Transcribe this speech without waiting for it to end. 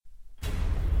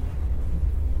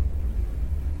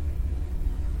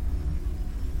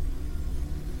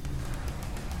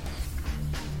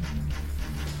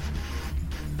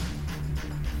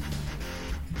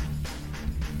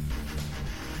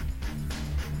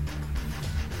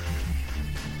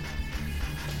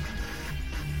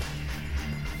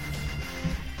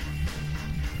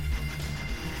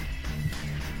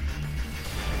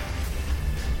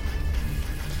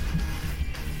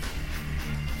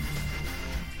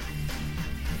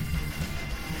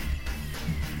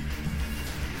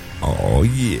Oh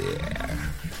yeah,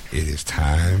 it is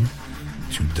time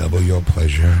to double your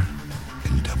pleasure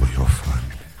and double your fun.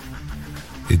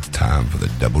 It's time for the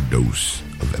double dose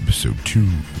of episode 2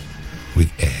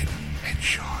 with Ed and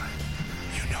Sean.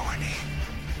 You know our name.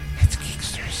 It's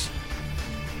Geeksters.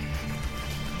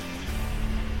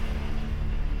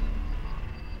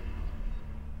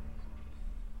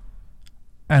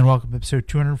 And welcome to episode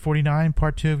 249,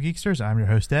 part 2 of Geeksters. I'm your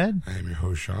host, Ed. I am your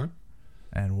host, Sean.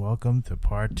 And welcome to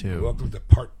part 2. Welcome to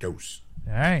part dose.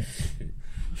 All right.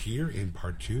 Here in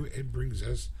part 2, Ed brings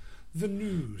us the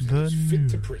news. The It's fit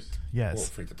news. to print. Yes. Well,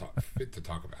 fit to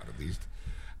talk about, at least.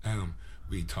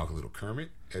 We talk a little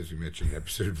Kermit, as we mentioned in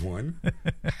episode 1.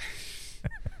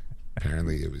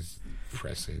 Apparently, it was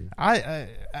pressing.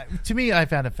 To me, I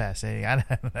found it fascinating. I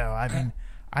don't know. I mean,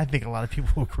 I think a lot of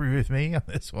people will agree with me on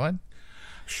this one.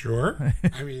 Sure.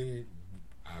 I mean,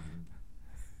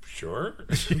 sure.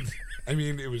 I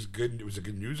mean, it was good. It was a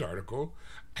good news article.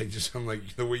 I'm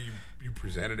like, the way you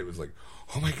presented it was like,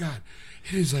 oh my God,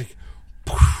 it is like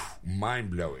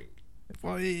mind blowing.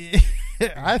 Well,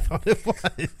 I thought it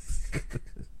was.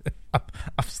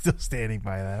 I'm still standing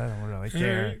by that. I don't really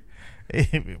care.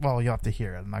 Well, you have to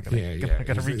hear it. I'm not going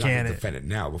to recant it. Defend it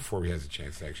now before he has a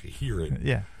chance to actually hear it.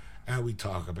 Yeah. We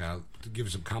talk about, to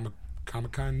give some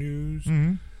Comic-Con news.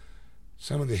 Mm-hmm.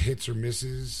 Some of the hits or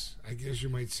misses, I guess you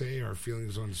might say, our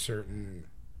feelings on certain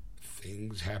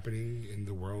things happening in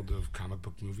the world of comic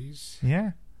book movies.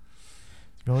 Yeah.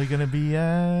 It's really going to be...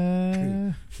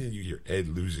 You hear Ed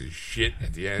lose his shit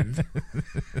at the end.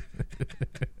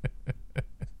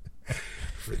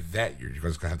 For that, you're just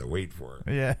going to have to wait for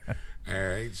it. Yeah. All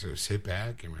right, so sit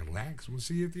back and relax. We'll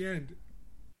see you at the end.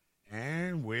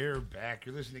 And we're back.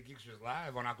 You're listening to Geeksters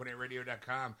Live on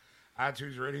AquanetRadio.com,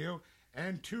 iTunes Radio,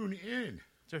 and tune in.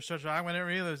 So I went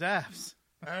over those apps.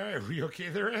 All right, were you okay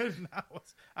there, Ed?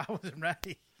 I wasn't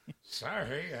ready.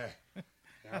 Sorry.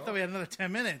 I thought we had another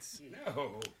 10 minutes.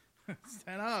 No. It's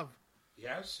 10 up.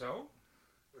 Yeah, so?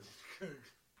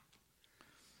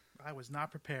 I was not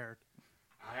prepared.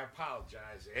 I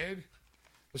apologize, Ed.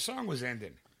 The song was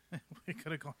ending. We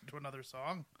could have gone to another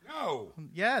song. No.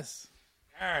 Yes.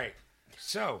 All right.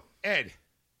 So, Ed.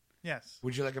 Yes.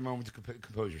 Would you like a moment to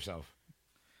compose yourself?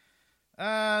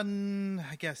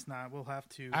 I guess not. We'll have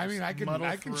to. I mean, I can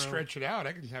through. stretch it out.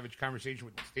 I can have a conversation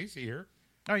with Stacy here.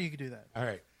 Oh, you can do that. All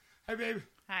right. Hi, babe.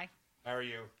 Hi. How are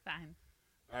you? Fine.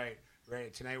 All right.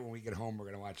 Right. Tonight when we get home, we're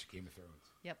going to watch Game of Thrones.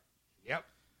 Yep. Yep.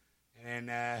 And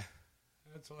that's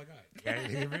all I got. Got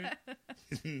anything for me?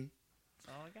 That's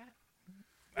all I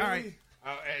got. All right.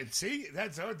 And see,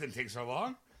 that's how it didn't take so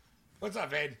long. What's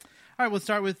up, Ed? All right, we'll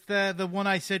start with the one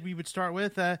I said we would start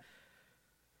with.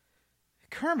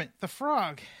 Kermit the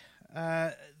Frog.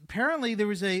 Apparently, there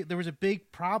was a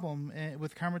big problem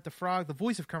with Kermit the Frog. The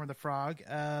voice of Kermit the Frog.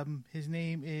 His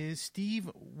name is Steve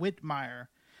Whitmire.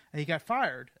 He got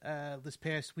fired this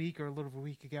past week or a little over a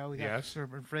week ago. Yes.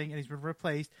 And he's been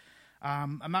replaced.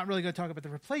 I'm not really going to talk about the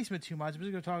replacement too much. I'm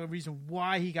just going to talk about the reason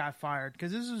why he got fired,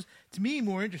 because this was, to me,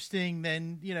 more interesting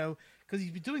than, because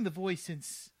he's been doing the voice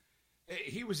since.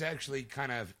 He was actually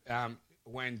kind of,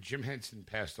 when Jim Henson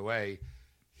passed away,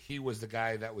 he was the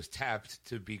guy that was tapped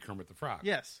to be Kermit the Frog.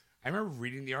 Yes. I remember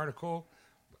reading the article.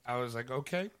 I was like,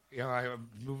 okay. I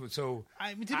moved. So,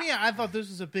 I mean, to me, I thought this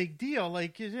was a big deal.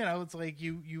 Like, it's like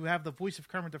you have the voice of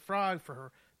Kermit the Frog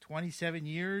for 27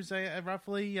 years,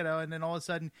 roughly, and then all of a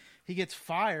sudden he gets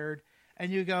fired,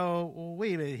 and you go, well,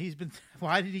 wait a minute,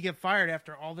 why did he get fired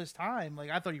after all this time? Like,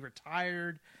 I thought he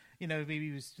retired, maybe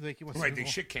he was like, right, they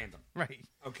shit canned him. Right.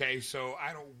 Okay, so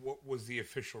what was the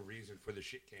official reason for the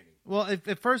shit canning? Well,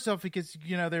 at first off, because,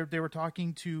 they were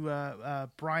talking to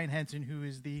Brian Henson, who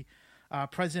is the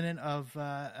president of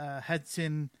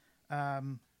Henson.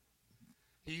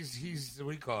 He's, what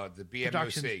do you call it, the BMOC.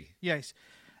 Productions. Yes.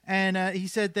 And he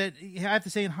said that, I have to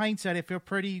say, in hindsight, I feel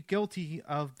pretty guilty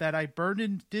of that. I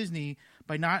burdened Disney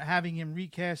by not having him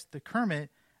recast the Kermit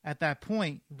at that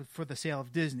point for the sale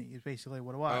of Disney, is basically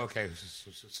what it was. Oh, okay, so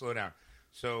slow down.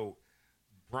 So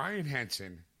Brian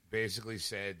Henson basically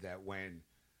said that when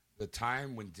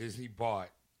Disney bought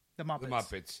the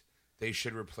Muppets, they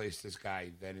should replace this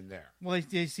guy then and there. Well,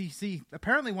 they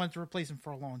apparently wanted to replace him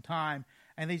for a long time,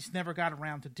 and they just never got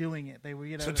around to doing it. They were,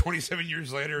 So 27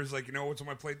 years later, it's like, what's on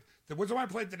my plate? What's on my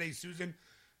plate today, Susan?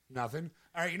 Nothing.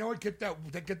 All right, you know what? Get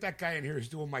that guy in here who's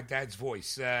doing my dad's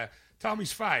voice. Tell him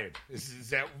he's fired.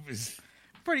 Is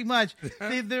pretty much?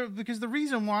 Because the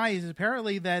reason why is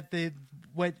apparently that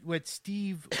what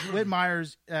Steve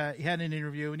Whitmire's he had an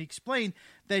interview, and he explained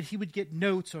that he would get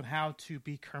notes on how to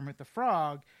be Kermit the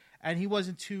Frog. and he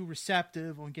wasn't too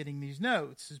receptive on getting these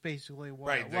notes. Is basically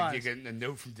what it was. You get a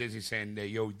note from Disney saying,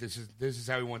 "Yo, this is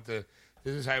how we want the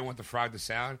frog to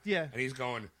sound." Yeah, and he's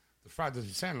going, "The frog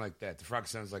doesn't sound like that. The frog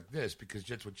sounds like this because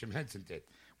that's what Jim Henson did."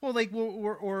 Well, like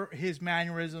or his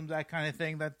mannerisms, that kind of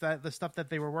thing. That the stuff that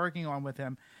they were working on with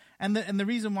him, and the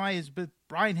reason why is, but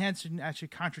Brian Henson actually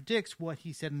contradicts what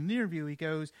he said in an interview. He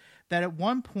goes that at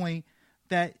one point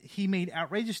that he made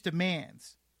outrageous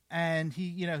demands. And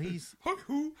he's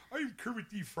Who? I am Kermit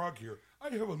the Frog here. I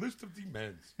have a list of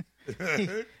demands.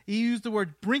 he used the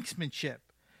word brinksmanship,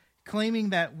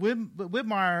 claiming that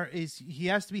Whitmire he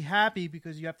has to be happy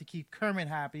because you have to keep Kermit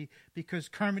happy because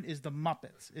Kermit is the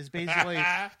Muppets. Is basically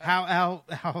how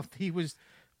he was.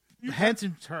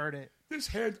 Henson heard it. This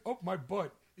hand up my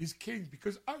butt is king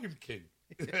because I am king.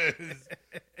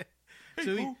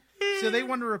 So they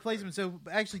wanted to replace him. So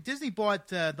actually, Disney bought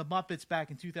the Muppets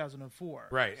back in 2004.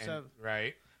 Right.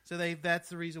 Right. So that's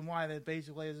the reason why that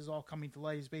basically this is all coming to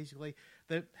light. Is basically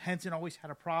that Henson always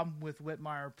had a problem with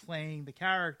Whitmire playing the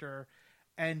character,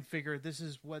 and figured this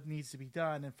is what needs to be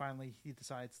done. And finally, he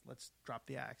decides let's drop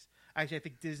the axe. Actually, I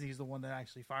think Disney's the one that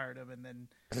actually fired him, and then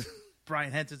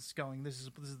Brian Henson's going. This is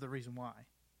the reason why.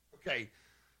 Okay,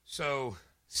 so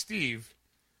Steve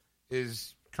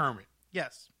is Kermit.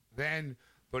 Yes.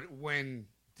 But when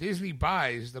Disney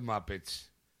buys the Muppets,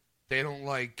 they don't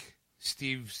like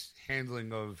Steve's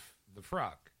handling of the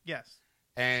frog. Yes.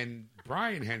 And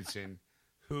Brian Henson,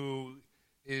 who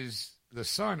is the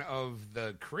son of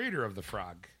the creator of the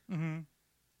frog,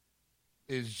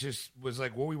 was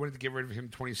like, well, we wanted to get rid of him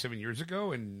 27 years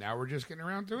ago, and now we're just getting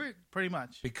around to it? Pretty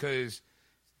much. Because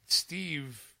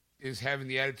Steve is having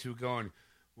the attitude going,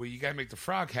 well, you got to make the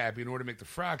frog happy. In order to make the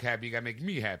frog happy, you got to make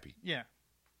me happy. Yeah.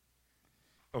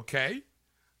 Okay.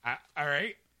 All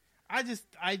right.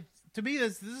 To me,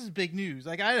 this is big news.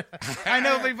 Like I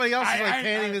know everybody else is like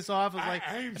panning this off.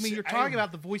 You're talking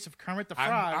about the voice of Kermit the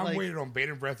Frog. I'm waiting on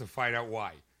bated breath to find out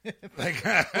why. Like,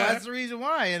 well, that's the reason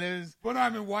why. And it was. Well, no, I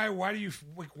mean, why? Why do you?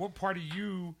 Like, what part of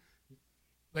you?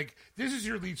 Like, this is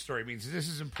your lead story. It means this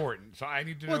is important. So I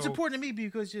need to know. Well, it's important to me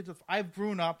because I've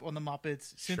grown up on the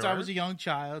Muppets since I was a young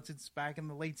child, since back in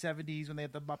the late 70s when they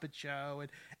had the Muppet Show. And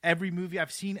every movie,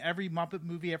 I've seen every Muppet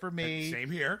movie ever made.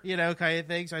 Same here. Kind of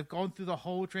thing. So I've gone through the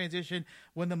whole transition.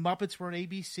 When the Muppets were on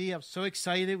ABC, I was so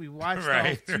excited. We watched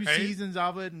two seasons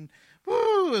of it. And,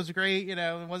 woo, it was great. It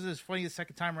wasn't as funny the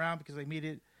second time around because they made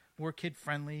it more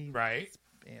kid-friendly. Right.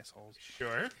 Assholes.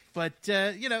 Sure. But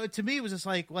to me it was just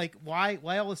like why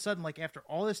all of a sudden, like, after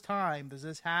all this time does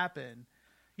this happen?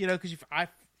 Because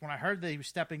when I heard that he was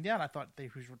stepping down, I thought that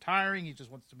he was retiring. He just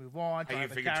wants to move on. You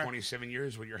figure 27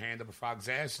 years with your hand up a frog's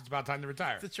ass, it's about time to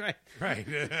retire. That's right. Right.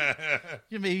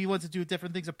 Maybe he wants to do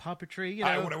different things of puppetry.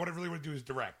 What I really want to do is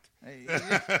direct.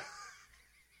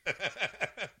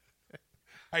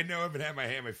 I know I've been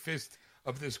having my fist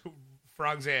up this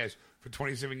frog's ass for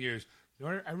 27 years. You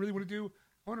know what I really want to do?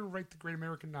 I want to write the great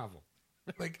American novel.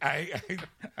 Like I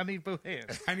need both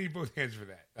hands. I need both hands for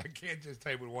that. I can't just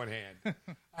type with one hand.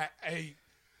 What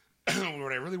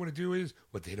I really want to do is,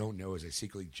 what they don't know is I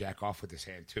secretly jack off with this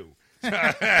hand too.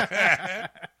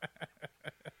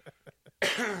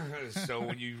 So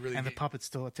when you really the puppet's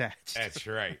still attached. That's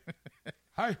right.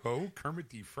 Hi ho, Kermit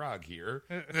the Frog here.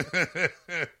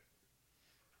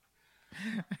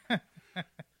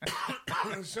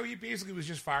 So he basically was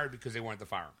just fired because they wanted to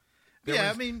fire him.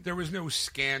 There was no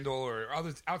scandal or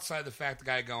other outside the fact the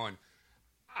guy going,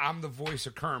 I'm the voice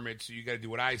of Kermit, so you got to do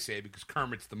what I say because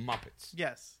Kermit's the Muppets.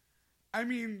 Yes. I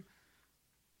mean,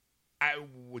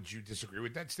 would you disagree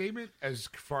with that statement as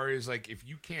far as, like, if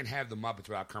you can't have the Muppets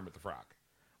without Kermit the Frog?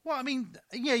 Well, I mean,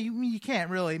 yeah, you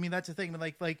can't really. I mean, that's the thing.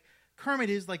 Like Kermit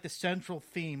is like the central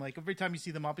theme. Like every time you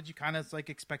see the Muppets, you kind of like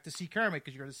expect to see Kermit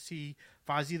because you're going to see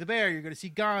Fozzie the Bear, you're going to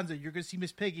see Gonzo, you're going to see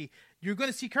Miss Piggy, you're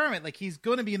going to see Kermit. Like he's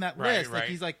going to be in that list. Right. Like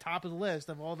he's like top of the list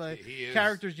of all the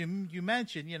characters you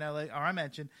mentioned. Or I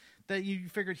mentioned that you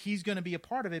figured he's going to be a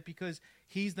part of it because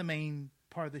he's the main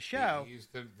part of the show. He's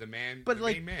the man, but the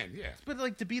like, main man, yeah. But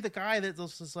like to be the guy that's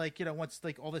just like, wants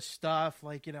like all this stuff,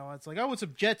 like, it's like, I want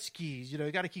some jet skis,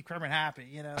 you got to keep Kermit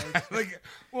happy, Like,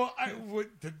 well,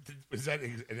 is that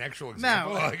an actual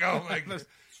example? No. I'm just guessing.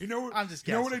 You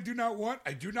know what I do not want?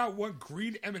 I do not want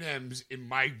green M&Ms in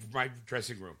my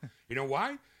dressing room. You know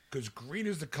why? Because green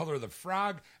is the color of the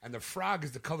frog, and the frog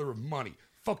is the color of money.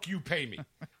 Fuck you, pay me.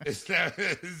 Is that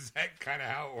kind of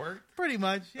how it worked? Pretty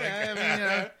much,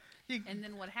 yeah. And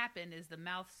then what happened is the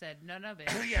mouse said none of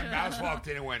it. Yeah, mouse walked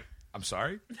in and went, "I'm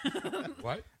sorry,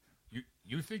 what?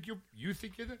 You think you're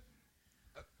the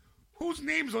whose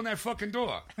name's on that fucking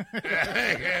door?"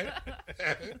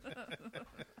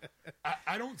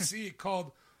 I don't see it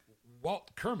called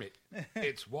Walt Kermit.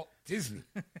 It's Walt Disney.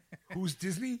 Who's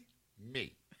Disney?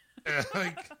 Me.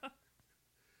 Like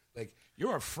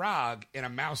you're a frog in a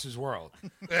mouse's world.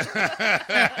 I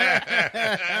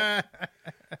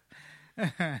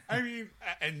mean,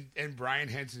 and Brian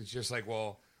Henson's just like,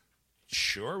 well,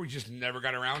 sure, we just never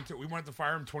got around to it. We wanted to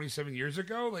fire him 27 years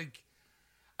ago. Like,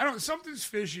 something's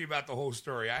fishy about the whole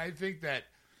story. I think that.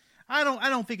 I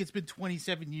don't think it's been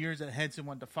 27 years that Henson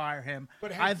wanted to fire him.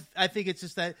 But I think it's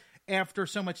just that after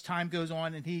so much time goes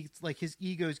on and he like his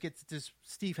egos gets this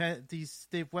Steve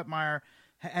Whitmire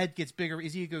head gets bigger,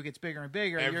 his ego gets bigger and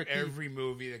bigger. Every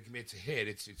movie that gets a hit,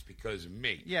 it's because of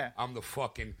me. Yeah, I'm the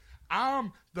frog,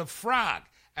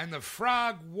 and the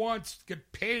frog wants to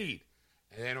get paid.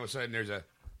 And then all of a sudden there's a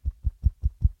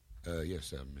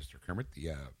yes, Mr. Kermit,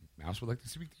 the mouse would like to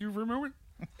speak to you for a moment.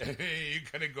 You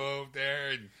kind of go up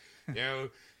there and.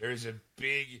 There's a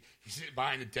big. He's sitting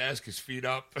behind the desk, his feet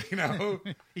up. He's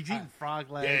eating frog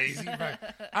legs. Yeah, he's eating frog.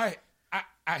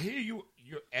 I hear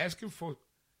you're asking for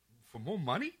more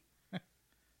money.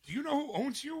 Do you know who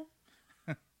owns you?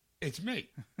 It's me.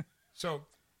 So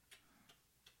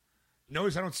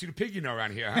notice I don't see the pig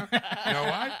around here, huh? You know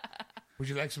why? Would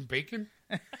you like some bacon?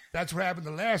 That's what happened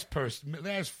to last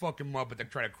fucking Muppet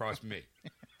that tried to cross me.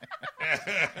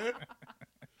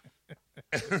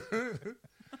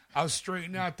 I'll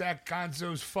straighten out that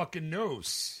Gonzo's fucking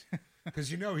nose. Because,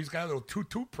 he's got a little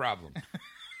toot-toot problem.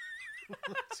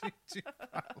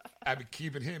 I've been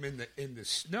keeping him in the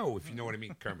snow, if you know what I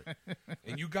mean, Kermit.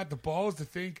 And you got the balls to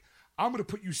think, I'm going to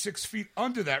put you 6 feet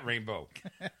under that rainbow.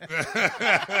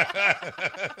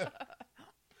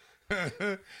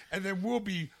 And then we'll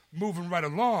be moving right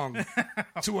along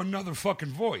to another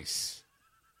fucking voice.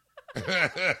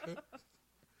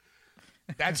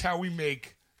 That's how we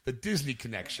make the Disney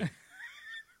connection.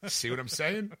 See what I'm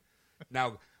saying?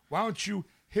 Now, why don't you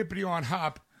hippity on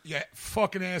hop your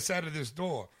fucking ass out of this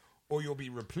door, or you'll be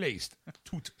replaced.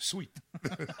 Toot sweet.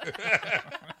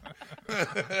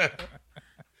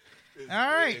 All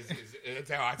right. That's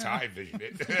how I envision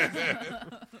it.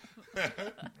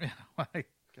 I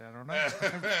don't know.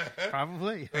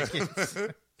 Probably. I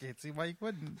can't see why you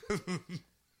wouldn't.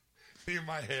 In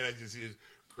my head, I just see this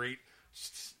great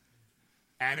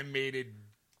animated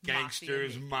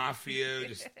gangsters, mafia.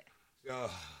 Just,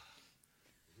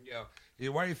 why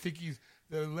do you think he's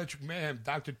the Electric Man,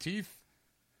 Dr. Teeth?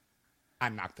 I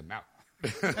knocked him out.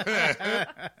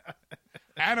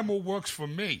 Animal works for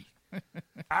me.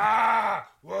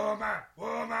 Woman.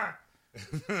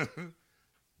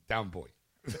 Down boy.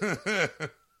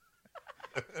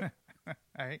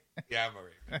 All right. Yeah, I'm all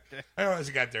right. Okay. I don't know what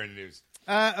you got there in the news.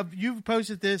 You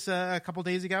posted this a couple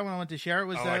days ago when I went to share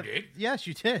it. I did? Yes,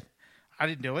 you did. I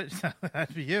didn't do it.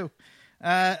 That'd be you.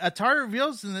 Atari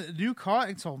reveals the new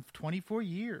console 24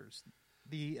 years.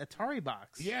 The Atari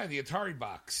box. Yeah, the Atari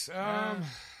box. I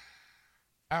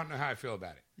don't know how I feel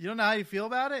about it. You don't know how you feel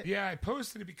about it? Yeah, I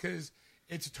posted it because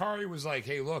Atari was like,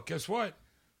 hey, look, guess what?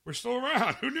 We're still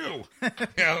around. Who knew?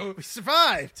 We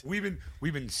survived. We've been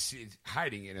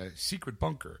hiding in a secret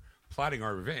bunker, plotting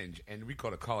our revenge, and we got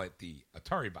to call it the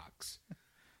Atari box.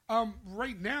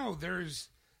 Right now,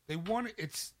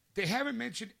 they haven't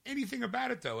mentioned anything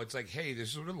about it, though. It's like, hey, this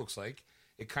is what it looks like.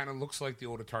 It kind of looks like the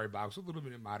old Atari box, a little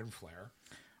bit of modern flair.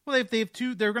 Well, they have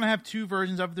two. They're going to have two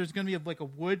versions of it. There's going to be like a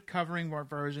wood covering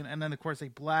version, and then of course a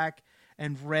black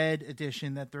and red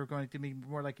edition that they're going to be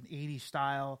more like an 80s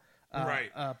style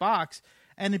box.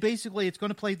 And basically, it's going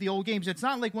to play the old games. It's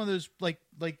not like one of those like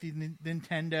the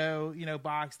Nintendo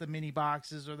box, the mini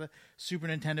boxes, or the Super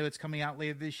Nintendo. It's coming out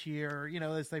later this year.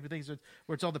 Those type of things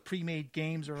where it's all the pre-made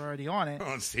games are already on it.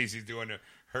 Oh, and Stacey's doing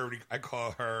her. I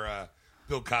call her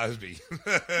Bill Cosby.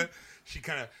 She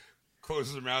kind of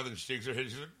closes her mouth and shakes her head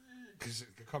because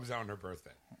it comes out on her birthday.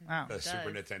 Wow. The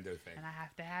Super Nintendo thing. And I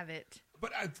have to have it.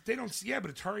 But they don't. Yeah,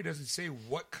 but Atari doesn't say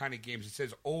what kind of games. It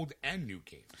says old and new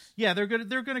games. Yeah, they're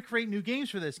gonna create new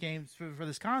games for this for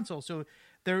this console. So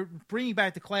they're bringing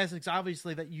back the classics,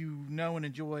 obviously, that you know and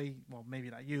enjoy. Well, maybe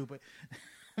not you, but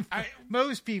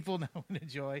most people know and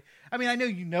enjoy. I mean, I know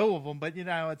you know of them, but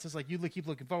it's just like you keep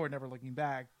looking forward, never looking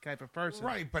back, type of person.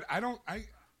 Right, but I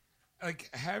like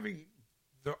having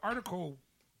the article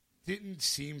didn't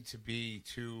seem to be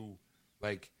too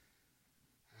like.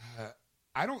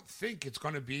 I don't think it's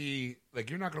going to be like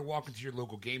you're not going to walk into your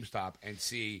local GameStop and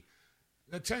see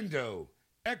Nintendo,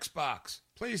 Xbox,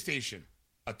 PlayStation,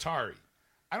 Atari.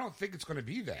 I don't think it's going to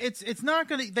be that. It's not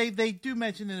going to. They do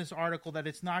mention in this article that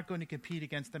it's not going to compete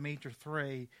against the major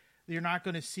three you're not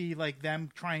going to see like them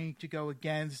trying to go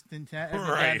against Nintendo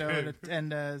Right.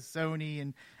 and Sony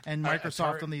and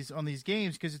Microsoft on these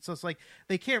games, because it's just like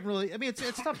they can't really. I mean,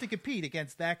 it's tough to compete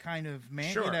against that kind of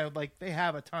man. Sure. You know, like they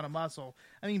have a ton of muscle.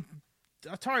 I mean,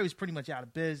 Atari was pretty much out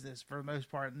of business for the most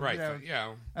part. Right. You know,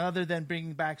 Yeah. other than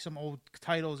bringing back some old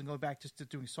titles and going back just to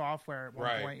doing software at one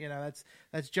Right. point. You know,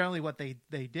 that's generally what they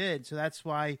did. So that's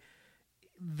why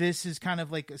this is kind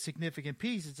of like a significant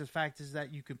piece. It's the fact is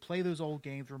that you can play those old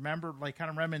games, remember, like kind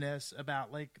of reminisce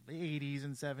about like the 80s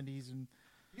and 70s. And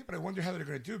Yeah, but I wonder how they're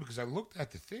going to do it, because I looked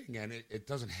at the thing and it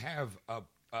doesn't have a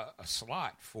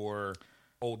slot for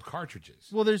old cartridges.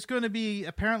 well, there's going to be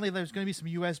some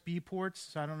USB ports.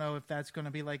 So I don't know if that's going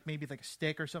to be like maybe like a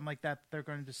stick or something like that they're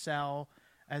going to sell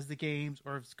as the games,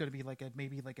 or if it's going to be like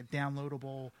maybe like a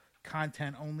downloadable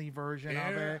content only version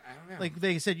of it. I don't know. Like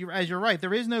they said, you're right.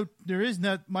 There is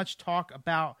not much talk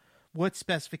about what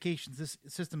specifications this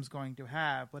system's going to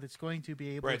have, but it's going to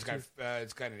be able Right, to.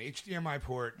 it's got an HDMI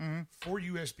port, 4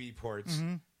 USB ports,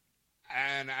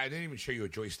 and I didn't even show you a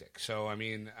joystick. So, I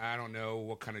mean, I don't know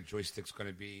what kind of joystick's going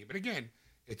to be. But again,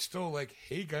 it's still like,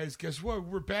 hey, guys, guess what?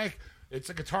 We're back. It's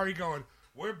like Atari going,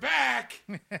 we're back.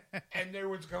 And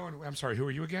everyone's going, I'm sorry, who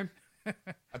are you again?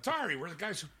 Atari, we're the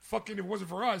guys who fucking, if it wasn't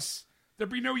for us, there'd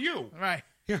be no you. Right.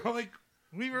 You know, like,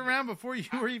 We were around before you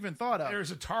were even thought of.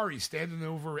 there's Atari standing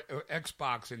over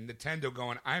Xbox and Nintendo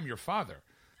going, I'm your father.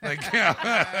 Like,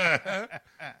 yeah.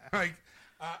 Like,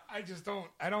 I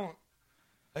don't,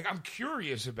 like, I'm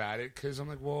curious about it, because I'm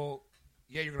like, well,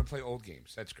 yeah, you're going to play old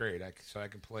games. That's great. So I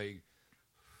can play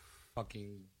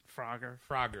fucking Frogger.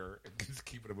 Just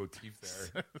keeping a motif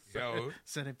there. You know?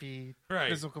 Centipede, Right.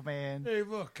 Physical Man, Hey,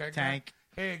 look. I Tank.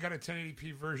 I got a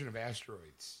 1080p version of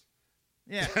Asteroids.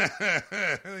 Yeah.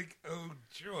 Like, oh,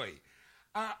 joy.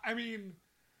 I mean,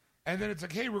 and then it's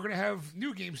like, hey, we're going to have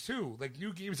new games, too. Like,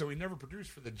 new games that we never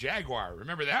produced for the Jaguar.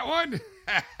 Remember that one?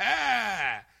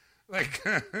 Like,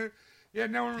 yeah,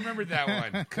 no one remembered that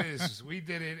one, because we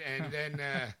did it, and then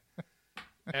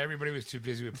everybody was too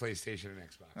busy with PlayStation and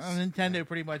Xbox. Nintendo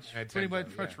pretty much yeah.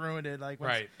 ruined it. Like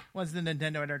Right. once the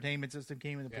Nintendo Entertainment System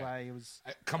came into play, it was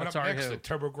Coming up Atari next, who? the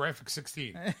TurboGrafx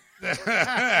 16.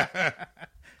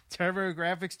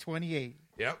 TurboGrafx 28,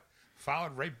 Yep.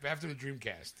 Followed right after the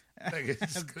Dreamcast. Like,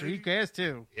 it's Dreamcast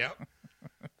too. Yep.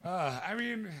 I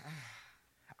mean,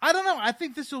 I don't know. I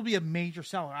think this will be a major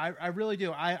seller. I really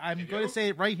do. I'm You going do? to say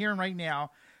it right here and right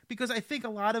now, because I think a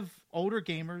lot of older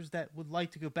gamers that would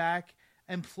like to go back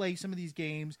and play some of these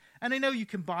games, and I know you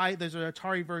can buy. There's an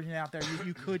Atari version out there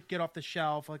you could get off the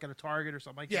shelf, like at a Target or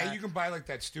something like that. yeah, you can buy like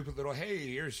that stupid little, hey,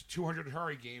 here's 200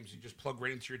 Atari games. You just plug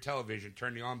right into your television,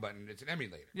 turn the on button. It's an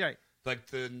emulator. Right. Like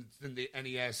the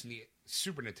NES and the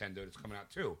Super Nintendo that's coming out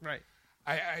too. Right.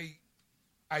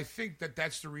 I think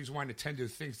that's the reason why Nintendo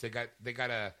thinks they got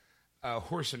a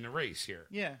horse in the race here.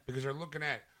 Yeah. Because they're looking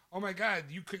at, oh my God,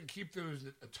 you couldn't keep those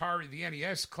the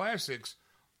NES classics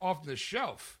off the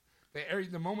shelf.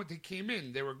 The moment they came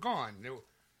in, they were gone.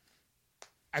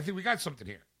 I think we got something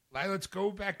here. Let's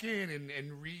go back in and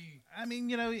I mean,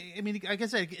 like I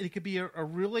said, it could be a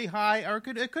really high, or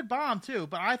it could bomb too.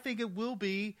 But I think it will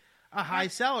be a high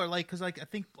seller, because I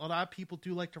think a lot of people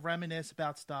do like to reminisce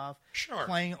about stuff, Sure.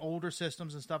 playing older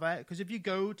systems and stuff. Because if you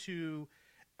go to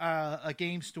a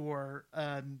game store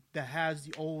that has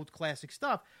the old classic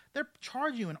stuff, they're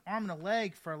charging you an arm and a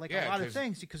leg for like a lot of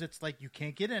things, because it's like you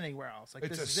can't get anywhere else. Like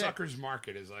it's this a is sucker's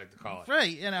market, as I like to call it. right?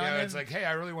 Yeah, it's like, hey,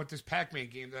 I really want this Pac-Man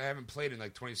game that I haven't played in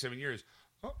like 27 years.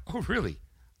 Oh really?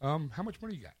 How much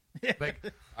money you got? Like,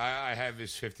 I have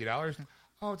this $50.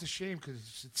 Oh, it's a shame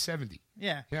because it's 70.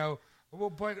 yeah. You know, well,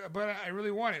 but I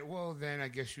really want it. Well, then I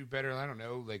guess you better, I don't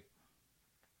know, like,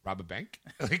 rob a bank.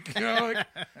 Like, you know,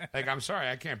 like I'm sorry,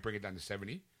 I can't bring it down to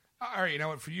 70. All right, you know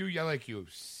what? For you, I like you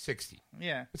 60.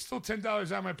 Yeah. It's still $10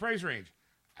 out of my price range.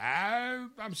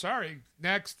 I'm sorry.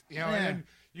 Next, you know, and then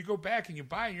you go back and you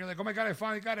buy it, and you're like, oh my God, I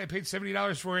finally got it. I paid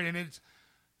 $70 for it, and it's,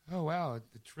 oh wow, it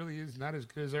really is not as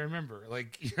good as I remember.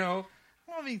 Like, you know.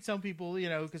 Well, I mean, some people,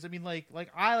 because I mean, like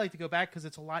I like to go back because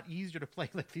it's a lot easier to play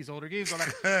like these older games. When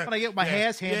I get my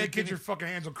ass handed, yeah, get your fucking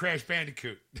hands on Crash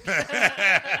Bandicoot.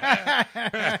 That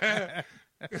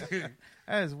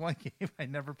is one game I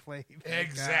never played.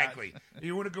 Exactly.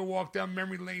 You want to go walk down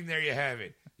memory lane? There you have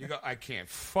it. You go, I can't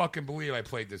fucking believe I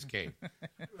played this game.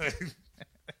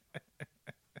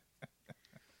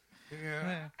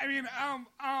 Yeah. I mean,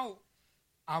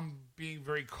 I'm being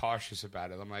very cautious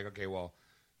about it. I'm like, okay, well,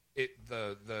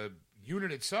 the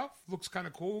unit itself looks kind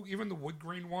of cool. Even the wood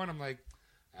grain one, I'm like,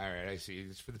 all right, I see.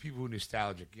 It's for the people who are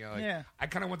nostalgic. You know, like, I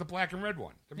kind of want the black and red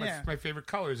one. They're my favorite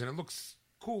colors, and it looks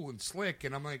cool and slick.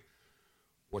 And I'm like,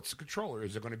 what's the controller?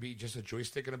 Is it going to be just a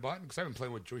joystick and a button? Because I've been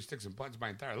playing with joysticks and buttons my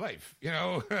entire life. You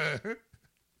know,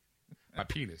 my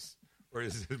penis, or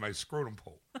is it my scrotum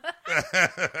pole? All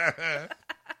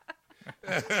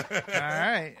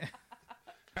right.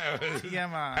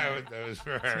 Come on. That was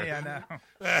for her. Yeah, I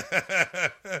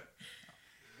know.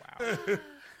 Wow.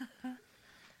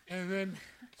 And then,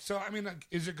 so I mean, like,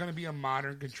 is it going to be a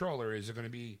modern controller? Is it going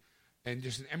to be, and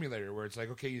just an emulator where it's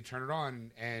like, okay, you turn it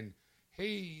on, and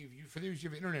hey, for those you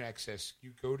have internet access,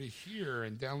 you go to here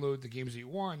and download the games that you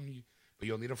want, but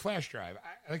you'll need a flash drive.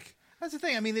 That's the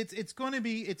thing. I mean, it's going to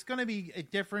be a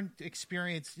different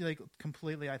experience, like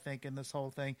completely. I think in this whole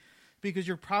thing, because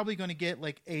you're probably going to get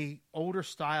like a older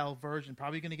style version.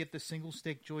 Probably going to get the single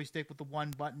stick joystick with the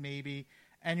one button maybe,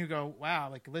 and you go, wow,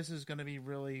 like this is going to be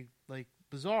really like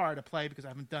bizarre to play because I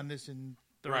haven't done this in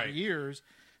 30 years.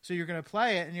 So you're going to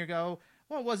play it and you go,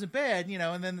 well, it wasn't bad, you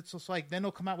know. And then it's just like then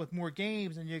they'll come out with more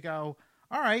games, and you go,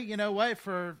 all right, you know what?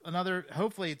 For another,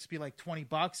 hopefully it's be like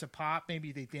 $20 a pop. Maybe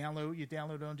you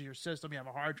download it onto your system. You have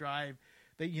a hard drive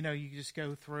that you know you just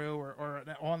go through, or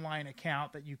an online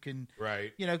account that you can,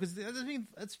 you know, because I mean,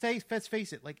 let's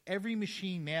face it, like every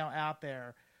machine now out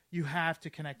there, you have to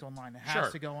connect online. It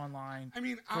has to go online. I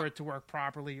mean, for it to work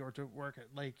properly or to work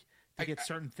like to get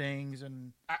certain things.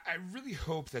 And I really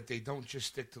hope that they don't just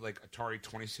stick to like Atari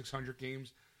 2600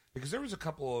 games. Because there was a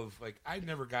couple of, like, I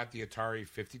never got the Atari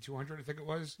 5200, I think it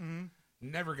was. Mm-hmm.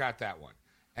 Never got that one.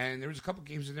 And there was a couple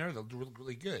games in there that were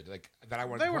really good, like, that I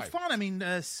wanted to play. They were fun. I mean,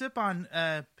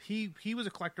 Sipon, he was a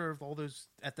collector of all those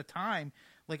at the time.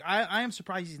 Like, I am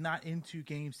surprised he's not into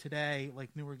games today,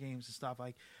 like newer games and stuff.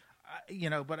 Like, you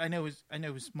know, but I know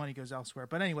his money goes elsewhere.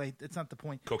 But anyway, it's not the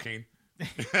point. Cocaine.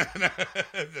 So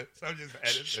I'm just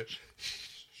editing.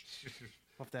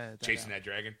 Chasing that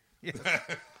dragon. Yeah.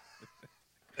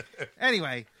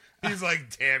 Anyway, he's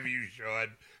like, "Damn you, Sean!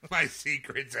 My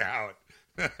secret's out."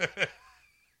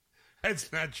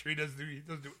 That's not true. He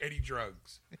doesn't do any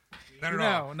drugs. Not at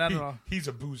all. No, not at all. He's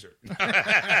a boozer.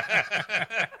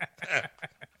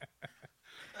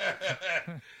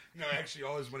 No, actually,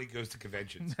 all his money goes to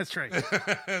conventions. That's right.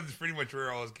 That's pretty much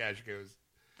where all his cash goes.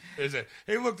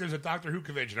 Hey, look, there's a Doctor Who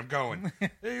convention. I'm going.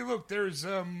 Hey, look, there's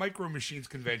a Micro Machines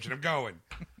convention. I'm going.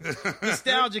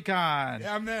 Nostalgicon.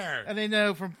 Yeah, I'm there. And they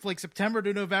know from like September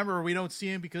to November we don't see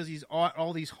him because he's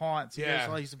all these haunts. He's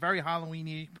a very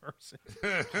Halloween-y person.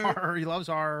 Horror. He loves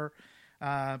horror.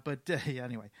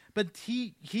 Anyway. But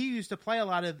he used to play a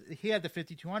lot of. He had the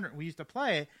 5200. We used to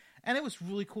play it, and it was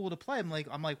really cool to play. I'm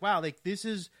like, wow, like this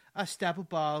is a step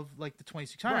above like the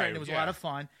 2600, and it was a lot of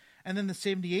fun. And then the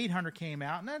 7800 came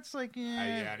out, and that's like,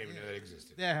 I didn't even know that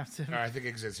existed. Yeah, I think it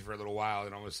existed for a little while,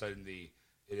 and all of a sudden it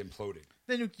imploded.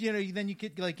 Then you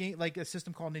get like a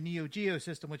system called the Neo Geo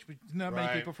system, which not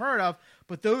many people have heard of,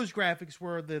 but those graphics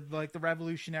were the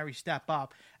revolutionary step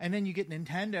up. And then you get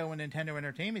Nintendo and Nintendo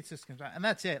Entertainment Systems, and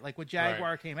that's it. Like when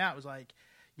Jaguar came out, it was like,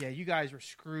 yeah, you guys were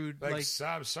screwed. I'm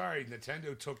sorry,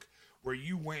 Nintendo took where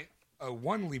you went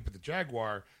one leap with the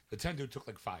Jaguar. Nintendo took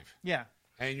like 5. Yeah.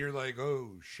 And you're like,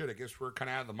 oh, shit, I guess we're kind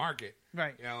of out of the market.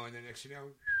 Right. You know, and then next,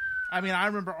 I mean, I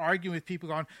remember arguing with people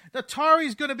going, the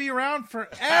Atari's going to be around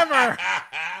forever.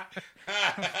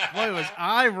 Boy, was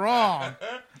I wrong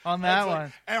on that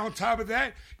one. And on top of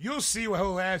that, you'll see what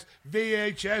he'll last,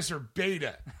 VHS or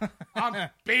Beta.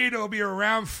 Beta will be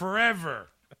around forever.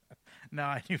 No,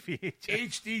 I knew VHS.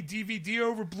 HD, DVD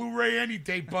over Blu-ray any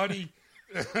day, buddy.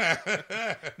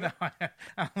 No, I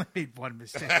only made one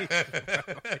mistake.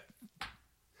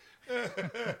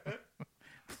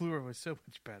 Blu-ray was so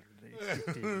much better than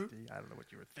DVD. I don't know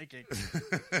what you were thinking.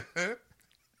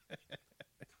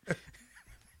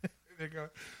 They go,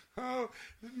 oh,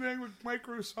 man, with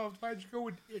Microsoft, why'd you go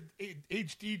with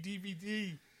HD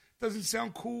DVD? Doesn't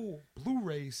sound cool.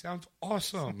 Blu-ray sounds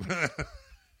awesome.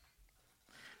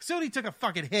 Sony took a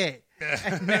fucking hit,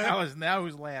 and now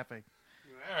who's laughing?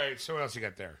 All right, so what else you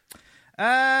got there?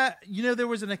 There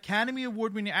was an Academy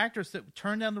Award-winning actress that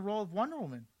turned down the role of Wonder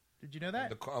Woman. Did you know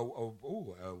that?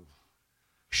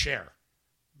 Cher.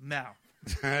 No.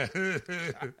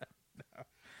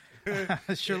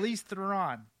 Charlize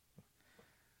Theron.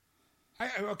 I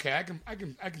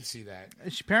can see that.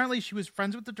 Apparently, she was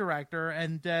friends with the director,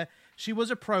 and she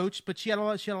was approached, but she had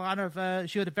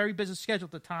a very busy schedule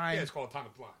at the time. Yeah, it's called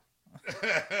Atomic Blonde.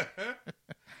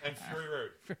 And Fury Road.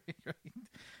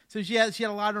 So she had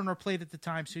a lot on her plate at the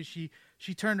time. So she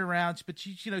turned around, but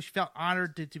she felt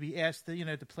honored to be asked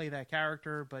to play that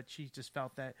character, but she just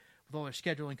felt that with all her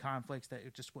scheduling conflicts that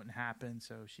it just wouldn't happen.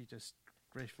 So she just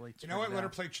gracefully. You know what? Let her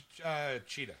play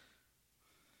Cheetah.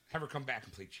 Have her come back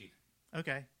and play Cheetah.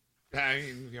 Okay. I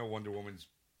mean, Wonder Woman's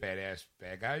badass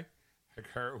bad guy. Like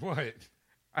her, what?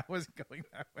 I wasn't going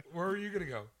that way. Where are you going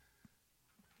to go?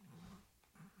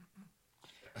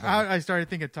 I started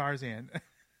thinking Tarzan.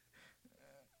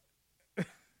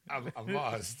 I'm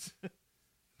lost.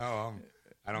 Oh,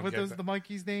 I don't What get was that. the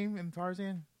monkey's name in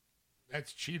Tarzan?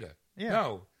 That's Cheetah. Yeah.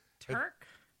 No. Turk?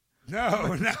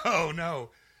 No.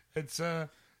 It's Not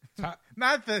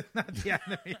the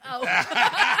anime. Oh.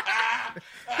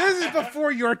 This is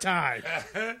before your time.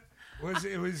 was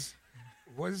it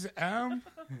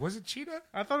Cheetah?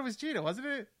 I thought it was Cheetah, wasn't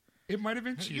it? It might have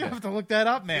been You Cheetah. have to look that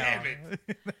up now. Damn it.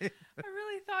 I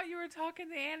really thought you were talking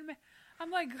the anime. I'm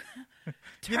like,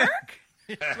 You know, Turk?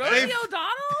 Rosie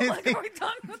O'Donnell? Like, they- are we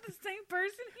talking about the same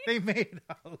person here? they made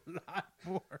a lot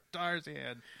more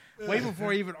Tarzan way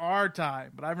before even our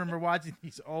time. But I remember watching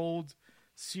these old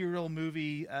serial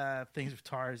movie things of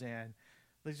Tarzan.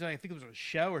 I think it was a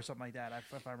show or something like that,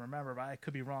 if I remember. But I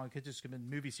could be wrong. It could just have been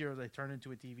movie serials they turned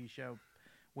into a TV show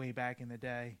way back in the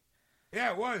day.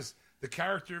 Yeah, it was. The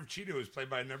character of Cheetah was played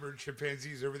by a number of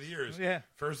chimpanzees over the years. Yeah.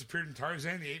 First appeared in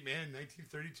Tarzan, the Ape Man, in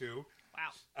 1932.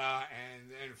 Wow. And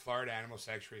then Florida animal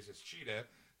sanctuary says Cheetah,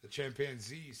 the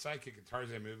chimpanzee sidekick in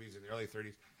Tarzan movies in the early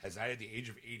 30s, has died at the age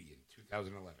of 80 in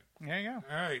 2011. There you go. All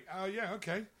right. Oh, yeah,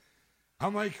 okay.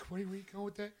 I'm like, where are you going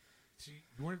with that? So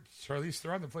you want Charlize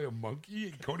Theron to play a monkey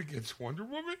and go against Wonder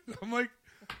Woman? I'm like,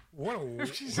 what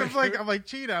a... I'm like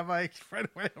Cheetah. I'm like right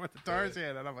away with the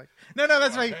Tarzan, and I'm like, no,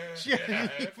 that's right.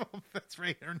 That's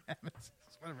right. Her nemesis,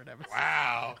 whatever nemesis.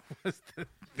 Wow. Was the,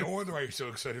 No wonder why you're so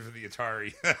excited for the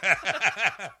Atari.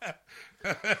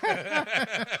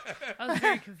 That was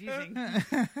very confusing.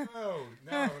 Oh,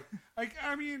 no. Like,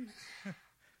 I mean,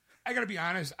 I got to be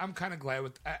honest. I'm kind of glad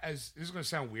with, as this is going to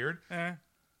sound weird.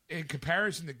 In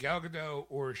comparison to Gal Gadot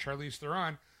or Charlize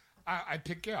Theron, I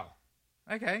pick Gal.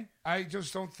 okay, I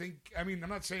just don't think, I mean, I'm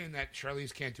not saying that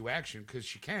Charlize can't do action because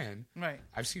she can. right.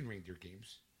 I've seen reindeer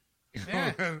games.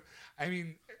 Yeah. I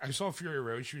mean, I saw Fury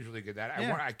Road. She was really good at that.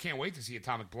 Yeah. I can't wait to see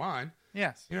Atomic Blonde.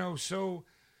 Yes. So,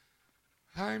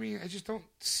 I mean, I just don't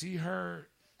see her.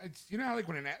 It's, how, like,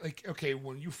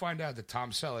 when you find out that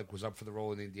Tom Selleck was up for the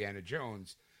role in Indiana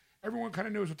Jones, everyone kind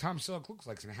of knows what Tom Selleck looks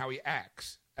like and how he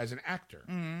acts as an actor.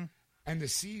 Mm-hmm. And to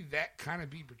see that kind of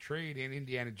be portrayed in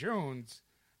Indiana Jones,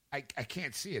 I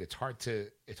can't see it. It's hard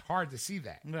to see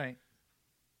that. Right.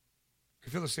 I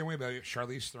feel the same way about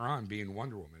Charlize Theron being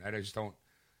Wonder Woman. I just don't.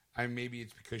 Maybe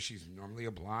it's because she's normally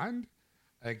a blonde.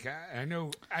 Like, I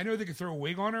know they can throw a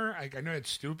wig on her. Like, I know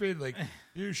it's stupid. Like,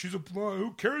 yeah, she's a blonde.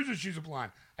 Who cares if she's a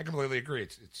blonde? I completely agree.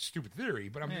 It's a stupid theory,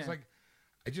 but I'm just like,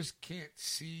 I just can't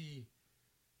see.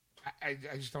 I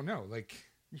just don't know. Like,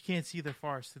 You can't see the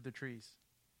forest through the trees.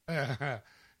 no,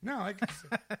 I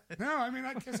mean,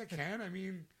 I guess I can. I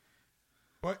mean,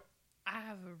 what? I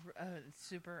have a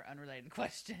super unrelated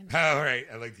question. All right,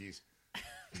 I like these. All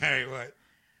right, what?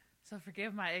 So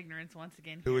forgive my ignorance once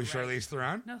again. Who here, is right? Charlize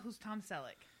Theron? No, who's Tom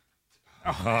Selleck?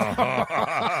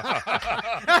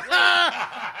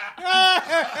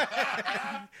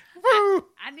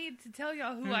 I need to tell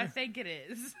y'all who I think it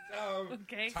is.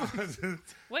 Okay?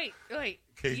 Wait. Okay.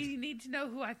 You need to know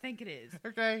who I think it is.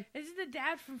 Okay. Is it the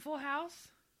dad from Full House?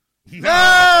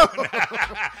 No!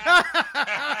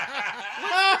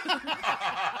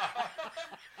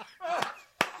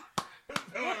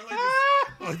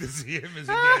 I like to see him as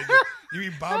Indiana Jones. You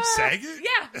mean Bob Saget?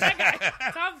 Yeah, that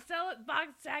guy. Tom Selleck, Bob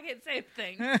Saget, same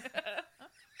thing.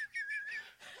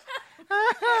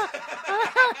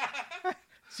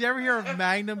 Did you ever hear of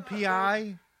Magnum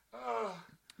P.I.?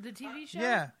 The TV show?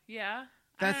 Yeah. Yeah.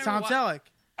 That's Tom Selleck.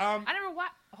 I never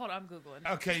watched. Hold on, I'm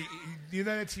Googling. Okay, you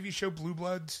know that TV show Blue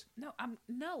Bloods? No,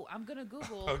 I'm gonna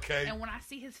Google. Okay. And when I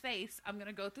see his face, I'm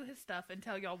gonna go through his stuff and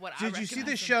tell y'all what I Did you see the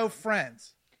recognize him show from.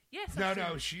 Friends? Yes. No,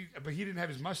 I've seen it. but he didn't have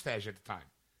his mustache at the time.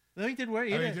 No, he did. He he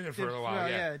did it for a little while,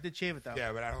 yeah. did shave it though.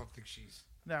 Yeah, but I don't think she's.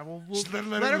 No, we'll Just let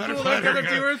her do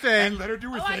her and thing. let her do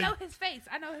her Oh, I thing. know his face.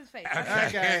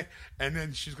 Okay. And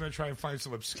then she's going to try and find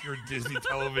some obscure Disney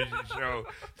television show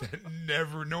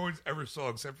that no one's ever saw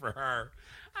except for her.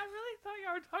 I really thought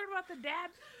y'all were talking about the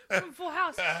dad from Full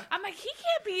House. I'm like, he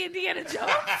can't be Indiana Jones.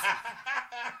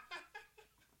 I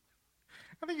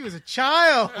think he was a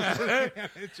child. I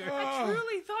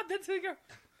truly thought that's who you're.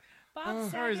 Bob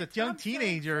Saget, Or he's a young Tom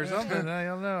teenager or something. I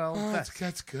don't know. Oh, that's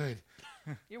good. Selleck.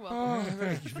 You're Oh, welcome.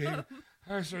 thank you, baby.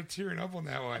 I started tearing up on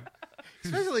that one.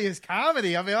 Especially his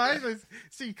comedy. I mean, I just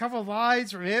see a couple of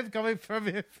lines from him coming from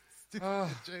him. Oh.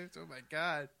 James, oh my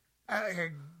God.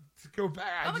 I to go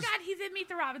back. Oh my God, he's in Meet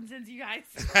the Robinsons, you guys.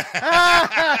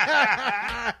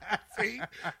 See?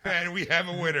 And we have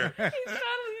a winner. He's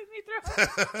totally in Meet the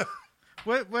Robinsons.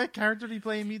 What character did he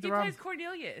play in Meet He the plays Robinsons?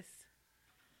 Cornelius.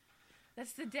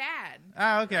 That's the dad.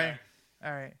 Oh, okay.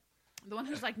 All right. The one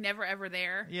who's like never ever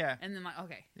there. Yeah. And then like,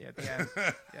 okay. Yeah, at the end.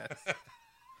 Yes.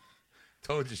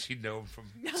 Told you she'd know him from.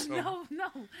 No.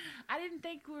 I didn't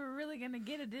think we were really going to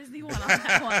get a Disney one on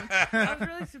that one. I was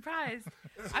really surprised.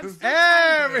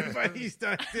 Everybody's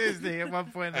done Disney at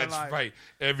one point in their That's life. right.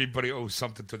 Everybody owes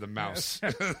something to the mouse.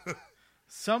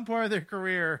 Some part of their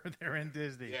career, they're in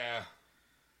Disney. Yeah.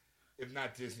 If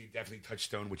not Disney, definitely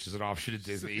Touchstone, which is an offshoot of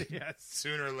Disney. Yes.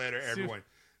 Sooner or later, everyone.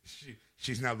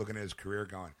 She's now looking at his career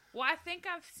going. Well, I think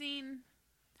I've seen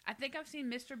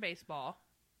Mr. Baseball.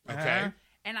 Okay.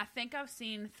 And I think I've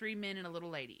seen 3 Men and a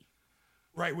Little Lady.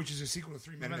 Right, which is a sequel to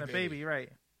 3 Men and a Baby.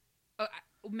 Right. Oh,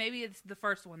 maybe it's the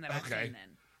first one that I've seen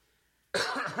then.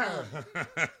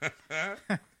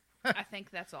 I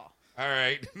think that's all. All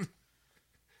right.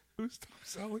 Who's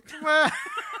Tom Selleck?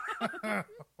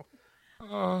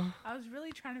 I was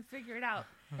really trying to figure it out.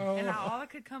 And all I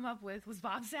could come up with was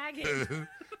Bob Saget.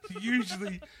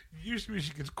 usually when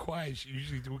she gets quiet, she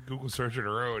usually do a Google search on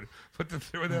her own. But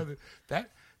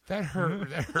that hurt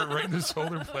right in the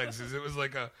solar plexus. It was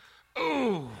like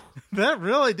ooh. That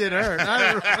really did hurt.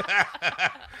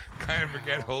 Kind of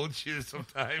forget how old she is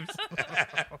sometimes.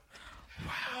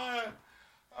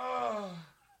 Wow.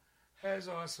 That's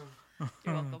awesome.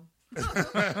 You're welcome.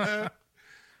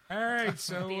 All right,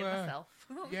 so Being myself.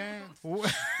 yeah,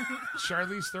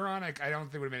 Charlize Theron. I don't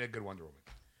think would have made a good Wonder Woman.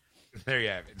 There you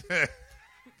have it.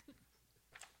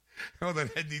 Hold on,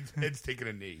 Ed's taking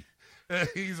a knee.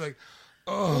 He's like,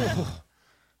 oh,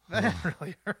 that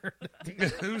really hurt.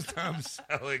 Who's Tom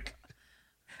Selleck?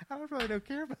 I don't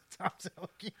care about Tom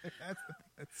Selleck either.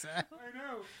 That's sad. I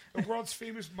know. The world's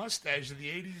famous mustache of the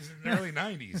 80s and early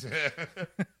 90s.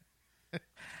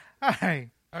 All right.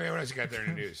 Okay, what else you got there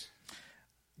in the news?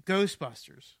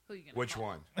 Ghostbusters. Who you gonna Which call?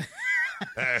 one?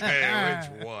 Which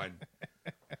one?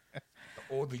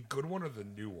 The good one or the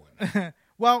new one?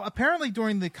 Well, apparently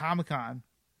during the Comic-Con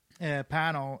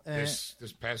panel... This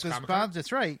past Comic-Con?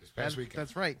 That's right. This past weekend?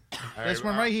 That's right. All This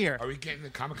one right here. Are we getting the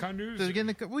Comic-Con news? They're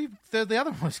getting the other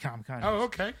one was Comic-Con. Oh,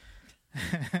 okay.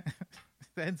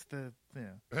 That's the...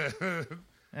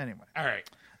 Anyway. All right.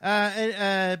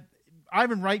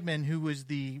 Ivan Reitman, who was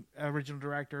the original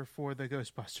director for the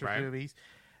Ghostbusters movies,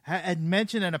 had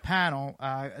mentioned at a panel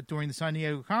during the San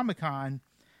Diego Comic-Con,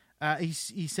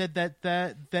 he said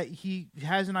that he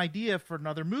has an idea for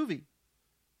another movie.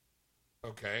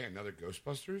 Okay, another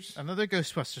Ghostbusters? Another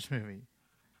Ghostbusters movie.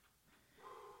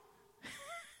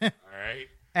 All right.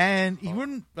 And he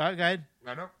wouldn't... go ahead.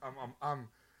 No,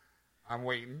 I'm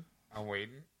waiting. Go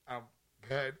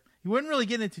ahead. He wouldn't really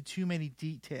get into too many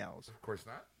details. Of course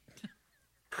not.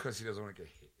 Because he doesn't want to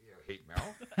get hate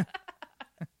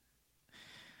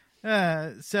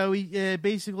mail. So he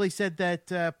basically said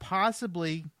that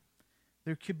possibly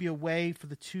there could be a way for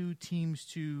the two teams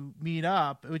to meet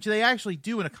up, which they actually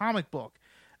do in a comic book.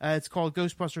 It's called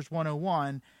Ghostbusters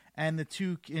 101, and the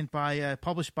two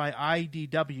published by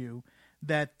IDW,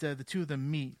 that the two of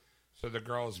them meet. So the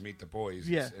girls meet the boys,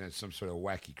 Yeah. and it's some sort of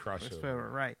wacky crossover.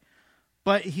 Crossover, right.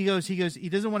 But he goes. He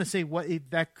doesn't want to say what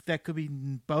that could be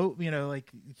both. You know, like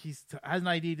he has an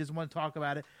idea. He doesn't want to talk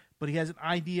about it, but he has an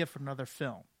idea for another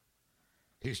film.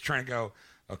 He's trying to go,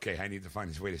 okay, I need to find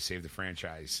his way to save the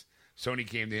franchise. Sony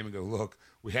came to him and go, look,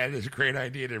 we had this great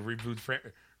idea to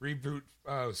reboot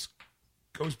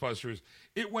Ghostbusters.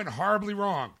 It went horribly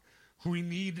wrong. We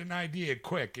need an idea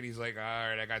quick. And he's like, all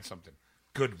right, I got something.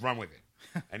 Good, run with it.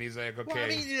 And he's like, okay. Well, I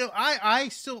mean, you know, I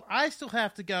still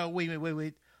have to go.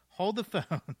 Wait. Hold the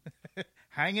phone.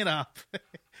 Hang it up,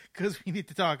 because we need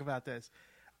to talk about this.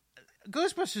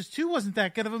 Ghostbusters 2 wasn't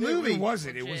that good of a movie. It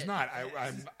wasn't. It was not.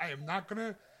 I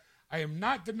am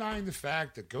not denying the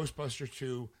fact that Ghostbusters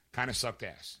 2 kind of sucked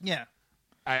ass. Yeah.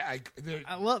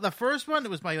 Well, the first one, it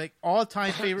was my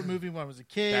all-time favorite movie when I was a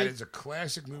kid. That is a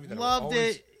classic movie. That loved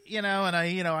it. You know, and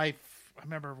I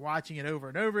remember watching it over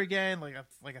and over again, like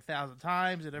 1,000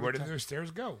 times. And where did their stairs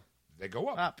go? They go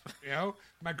up. You know,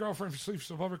 my girlfriend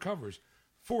sleeps above her covers,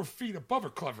 4 feet above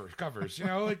her covers. You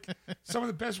know, like some of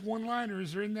the best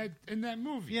one-liners are in that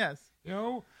movie. Yes. You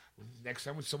know, next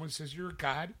time when someone says you're a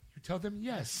god, you tell them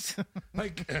yes.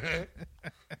 Like,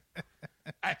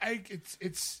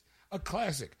 it's a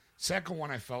classic. Second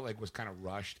one I felt like was kind of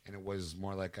rushed, and it was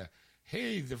more like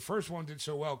hey, the first one did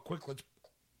so well, quick, let's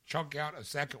chunk out a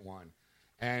second one,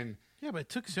 and. Yeah, but it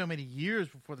took so many years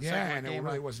before the second one came out. Yeah, and it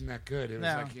really wasn't that good. It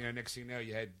was like, you know, next thing you know,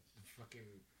 you had the fucking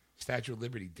Statue of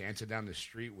Liberty dancing down the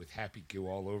street with happy goo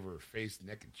all over her face,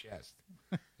 neck, and chest.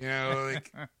 You know,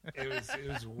 like, it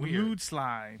was weird. Mood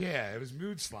slime. Yeah, it was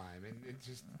mood slime. And it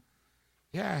just,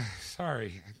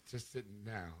 sorry. I just didn't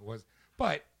know. It was,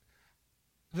 but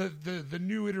the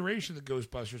new iteration of the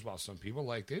Ghostbusters, while some people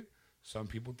liked it, Some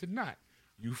people did not.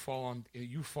 You fall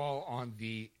on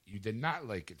the you did not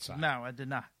like it side. No, I did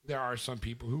not. There are some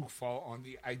people who fall on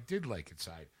the I did like it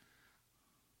side.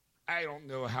 I don't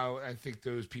know how. I think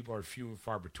those people are few and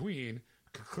far between.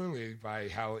 Clearly, by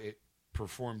how it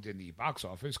performed in the box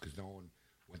office, because no one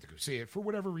went to go see it for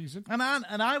whatever reason. And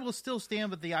I will still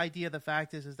stand with the idea. The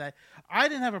fact is that I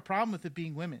didn't have a problem with it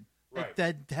being women. Right.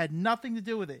 That had nothing to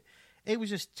do with it. It was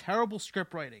just terrible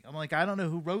script writing. I'm like, I don't know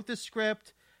who wrote this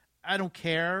script. I don't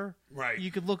care. Right.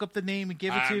 You could look up the name and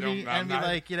give it to me and be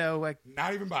like,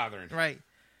 not even bothering. Right.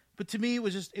 But to me, it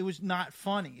was not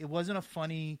funny. It wasn't a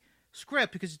funny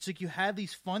script because it's like you had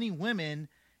these funny women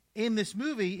in this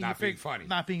movie. Not being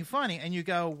funny. And you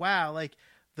go, wow, like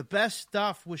the best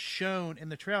stuff was shown in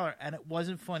the trailer and it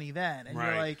wasn't funny then. And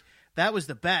you're like, that was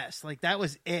the best. Like that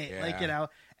was it. Yeah. Like,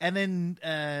 and then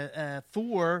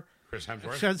Thor, Chris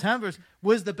Hemsworth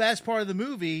was the best part of the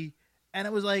movie. And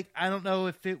it was like, I don't know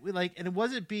if it like, and it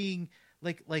wasn't being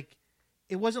like,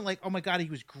 it wasn't like, oh my God, he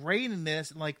was great in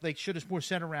this. And like should have more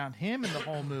centered around him in the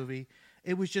whole movie.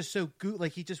 It was just so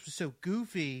he just was so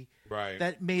goofy. Right.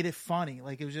 That made it funny.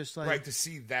 Like it was just like. Right. To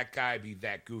see that guy be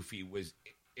that goofy was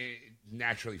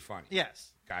naturally funny.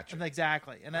 Yes. Gotcha. And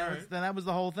exactly. And that was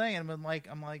the whole thing. And I'm like,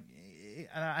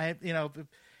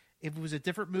 if it was a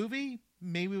different movie,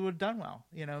 maybe we would have done well.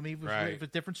 Maybe if it was a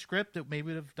different script, it maybe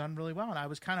would have done really well. And I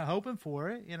was kind of hoping for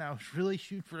it. I was really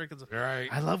shooting for it because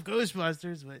I love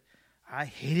Ghostbusters, but I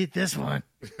hated this one.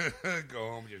 Go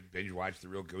home, just binge watch the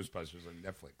real Ghostbusters on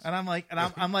Netflix. And I'm like,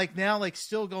 I'm like now, like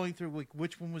still going through like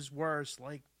which one was worse,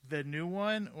 like the new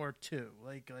one or two,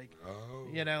 like I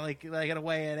got to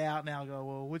weigh it out now. Go,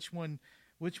 well, which one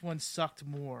sucked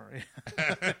more?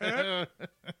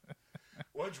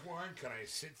 Which one can I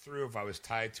sit through if I was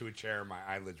tied to a chair and my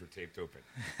eyelids were taped open?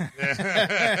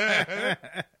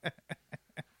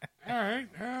 All right.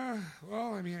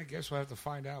 Well, I mean, I guess we'll have to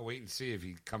find out. Wait and see if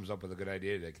he comes up with a good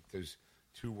idea to get those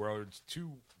two worlds.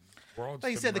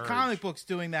 Like you said, merge. The comic book's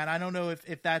doing that. I don't know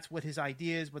if that's what his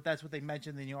idea is, but that's what they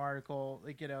mentioned in the article.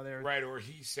 Like they're right, or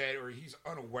he said, or he's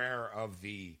unaware of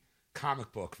the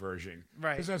comic book version.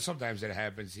 Right. Because sometimes that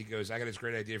happens. He goes, "I got this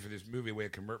great idea for this movie where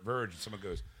it can merge," and someone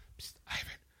goes, "Ivan,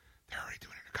 they're already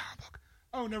doing it in a comic book."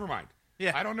 Oh, never mind.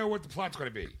 Yeah. I don't know what the plot's going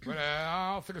to be, but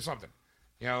I'll think of something.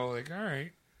 All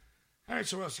right. All right,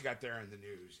 so what else you got there in the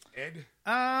news? Ed?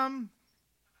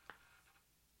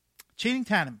 Channing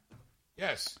Tatum.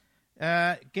 Yes.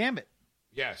 Gambit.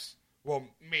 Yes. Well,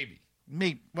 maybe.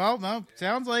 Well, no,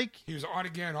 sounds like... He was on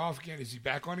again, off again. Is he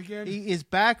back on again? He is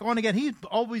back on again. He's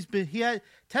always been...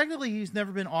 Technically, he's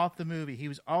never been off the movie. He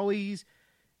was always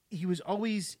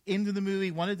into the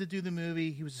movie, wanted to do the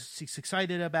movie. He was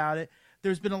excited about it.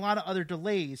 There's been a lot of other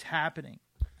delays happening.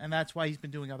 And that's why he's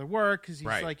been doing other work, because he's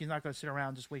like, he's not going to sit around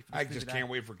and just wait for this I just can't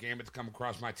wait for Gambit to come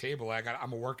across my table.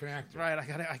 I'm a working actor. Right, I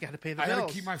got to pay the bills. I got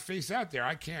to keep my face out there.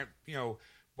 I can't, all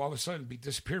of a sudden be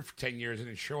disappeared for 10 years and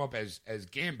then show up as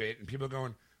Gambit, and people are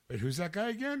going, wait, who's that guy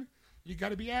again? You got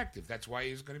to be active. That's why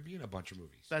he's going to be in a bunch of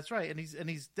movies. That's right, and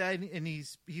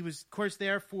he was, of course,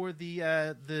 there for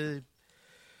the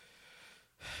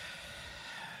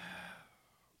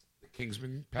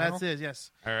Kingsman panel? That's it,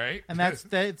 yes. All right. And that's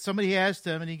that. Somebody asked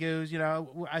him, and he goes,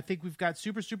 I think we've got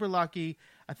super, super lucky.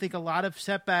 I think a lot of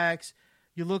setbacks,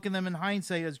 you look at them in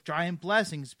hindsight as giant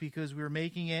blessings because we were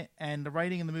making it and the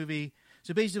writing in the movie.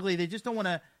 So basically, they just don't want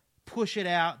to push it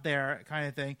out there kind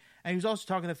of thing. And he was also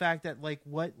talking the fact that, like,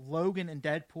 what Logan and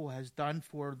Deadpool has done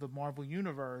for the Marvel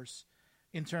Universe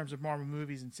in terms of Marvel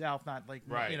movies itself, not like,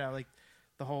 like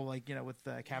the whole, like, with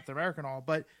Captain America and all,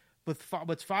 but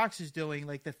what Fox is doing,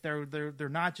 like that they're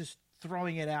not just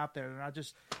throwing it out there. They're not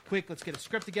just quick. Let's get a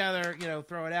script together,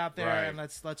 throw it out there, and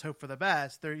let's hope for the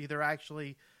best. They're either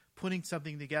actually putting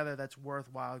something together that's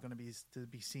worthwhile to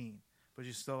be seen, but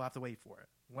you still have to wait for it.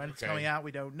 When it's coming out,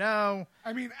 we don't know.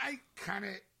 I mean,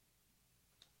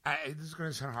 this is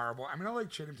going to sound horrible. I mean, I like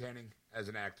Channing Tatum as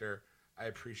an actor. I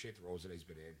appreciate the roles that he's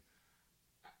been in.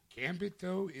 Gambit,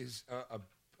 though, is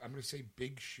I'm going to say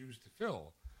big shoes to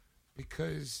fill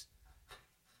because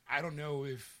I don't know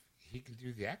if he can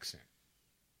do the accent.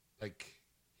 Like,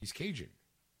 he's Cajun.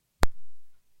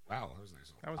 Wow, that was a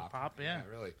nice. That was a pop, yeah.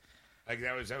 Really. Like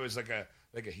that was like a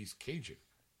he's Cajun.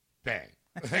 Bang.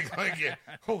 like yeah,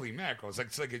 holy mackerel!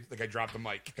 It's like I dropped the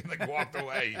mic and like walked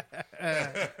away.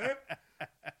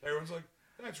 Everyone's like,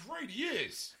 "That's right, he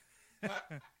is."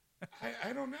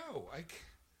 I don't know. Like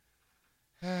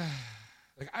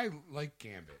I like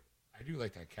Gambit. I do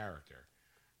like that character.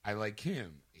 I like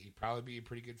him. He'd probably be a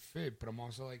pretty good fit, but I'm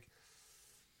also like,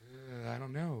 I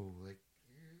don't know. Like,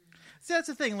 see, that's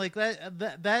the thing. Like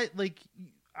that like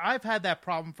I've had that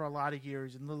problem for a lot of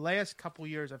years. In the last couple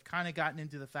of years, I've kind of gotten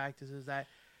into the fact is that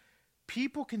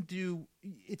people can do.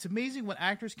 It's amazing what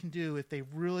actors can do if they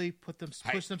really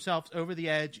push themselves over the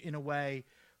edge in a way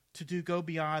to go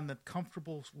beyond the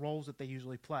comfortable roles that they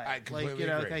usually play. I completely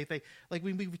agree. Like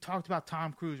we talked about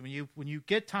Tom Cruise. When you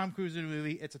get Tom Cruise in a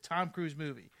movie, it's a Tom Cruise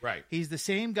movie. Right. He's the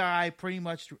same guy pretty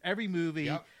much through every movie.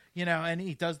 Yep. And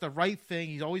he does the right thing.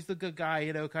 He's always the good guy,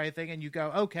 kind of thing. And you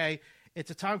go, okay, it's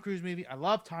a Tom Cruise movie. I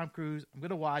love Tom Cruise. I'm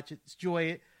going to watch it, enjoy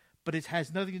it. But it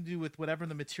has nothing to do with whatever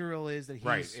the material is that he's...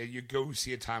 Right. You go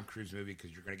see a Tom Cruise movie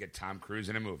because you're going to get Tom Cruise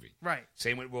in a movie. Right.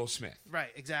 Same with Will Smith. Right,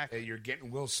 exactly. You're getting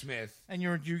Will Smith. And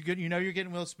you're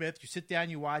getting Will Smith. You sit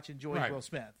down, you watch, enjoy Will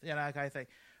Smith. That kind of thing.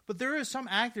 But there are some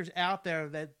actors out there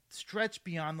that stretch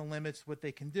beyond the limits what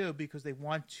they can do because they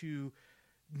want to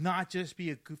not just be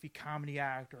a goofy comedy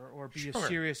actor or be a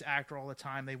serious actor all the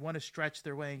time. They want to stretch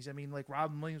their wings. I mean, like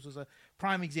Robin Williams was a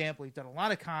prime example. He's done a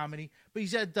lot of comedy, but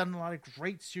he's done a lot of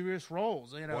great serious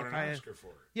roles. Won an Oscar for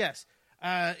it. Yes.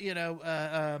 I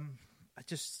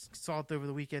just saw it over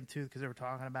the weekend too because they were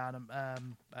talking about him.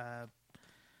 The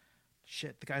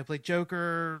guy who played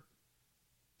Joker.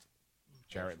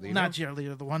 Jared Leto? Not Jared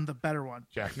Leto, the better one.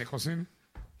 Jack Nicholson?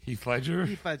 Heath Ledger?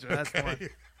 Heath Ledger, that's the one.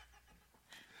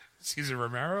 Cesar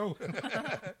Romero?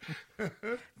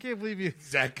 Can't believe you.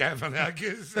 Zach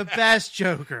Galifianakis? The best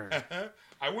Joker.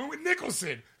 I went with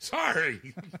Nicholson.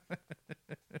 Sorry. All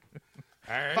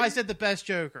right. If I said the best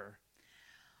Joker.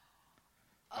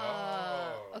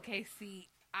 Okay, see,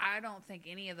 I don't think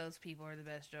any of those people are the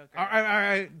best Joker. All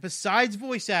right. Besides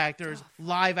voice actors,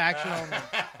 live action only.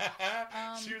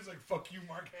 She was like, "Fuck you,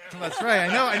 Mark Hamill." That's right.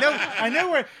 I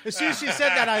know where. As soon as she said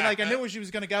that, I knew where she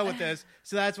was going to go with this.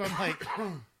 So that's why I'm like.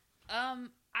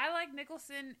 I like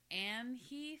Nicholson and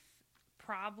Heath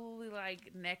probably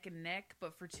like neck and neck,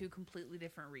 but for two completely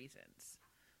different reasons.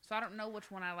 So I don't know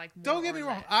which one I like more. Don't get me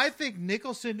wrong. less. I think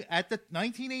Nicholson at the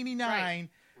 1989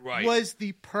 Right. was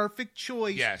the perfect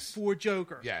choice for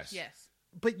Joker. Yes.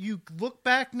 But you look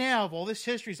back now of all this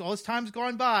history, all this time's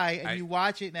gone by, and you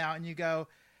watch it now, and you go,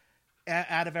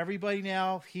 out of everybody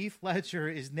now, Heath Ledger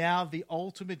is now the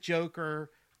ultimate Joker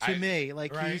to me.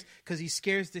 Like because he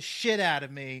scares the shit out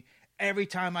of me every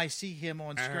time I see him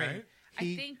on screen. Right.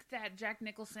 I think that Jack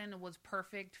Nicholson was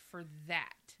perfect for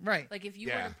that. Right. Like if you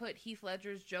were to put Heath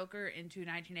Ledger's Joker into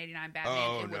 1989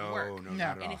 Batman, it wouldn't work. No, not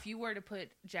at all. And if you were to put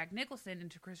Jack Nicholson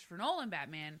into Christopher Nolan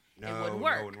Batman, it wouldn't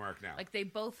work. No, it wouldn't work now. Like they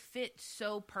both fit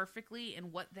so perfectly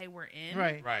in what they were in.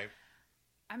 Right.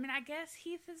 I mean, I guess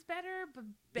Heath is better, but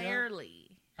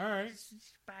barely. All right.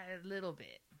 Just by a little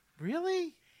bit.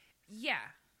 Really? Yeah.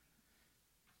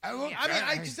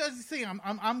 I just that's the thing.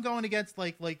 I'm going against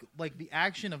like the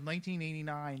action of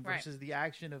 1989 versus the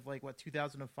action of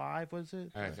 2005 was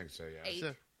it? I think so.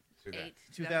 Yeah.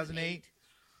 2008.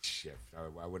 Shit,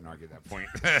 I wouldn't argue that point.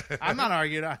 I'm not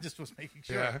arguing. I just was making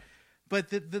sure. Yeah. But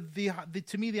the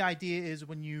to me the idea is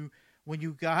when you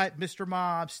got Mr.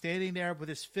 Mob standing there with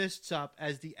his fists up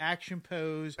as the action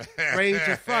pose, ready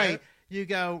to fight. You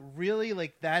go, really?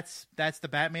 Like, that's the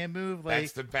Batman move? Like,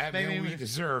 that's the Batman we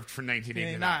deserved for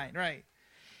 1989. Right.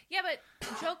 Yeah, but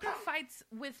Joker fights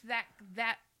with that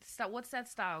style. What's that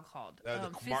style called?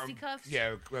 Fisticuffs?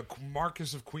 Yeah,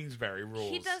 Marcus of Queensberry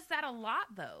rules. He does that a lot,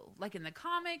 though. Like in the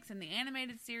comics and the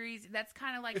animated series, that's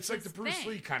kind of like it's like the Bruce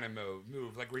Lee kind of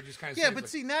move. Like, where he just kind of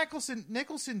see,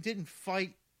 Nicholson didn't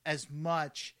fight as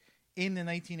much in the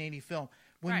 1980 film.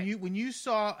 When you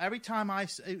saw, every time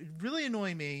it really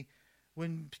annoyed me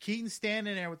when Keaton's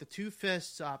standing there with the two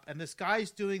fists up and this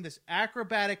guy's doing this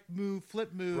acrobatic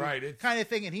flip move kind of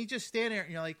thing, and he just standing there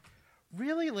and you're like,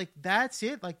 really? Like, that's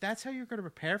it? Like, that's how you're going to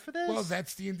prepare for this? Well,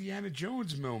 that's the Indiana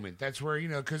Jones moment. That's where,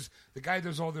 because the guy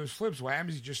does all those flips. What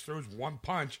happens, he just throws one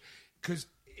punch. Because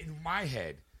in my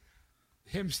head,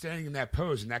 him standing in that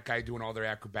pose and that guy doing all their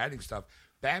acrobatic stuff,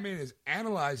 Batman is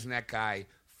analyzing that guy,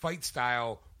 fight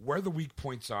style, where the weak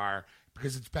points are,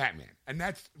 because it's Batman. And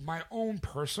that's my own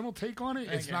personal take on it.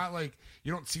 It's not like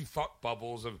you don't see thought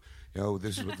bubbles of,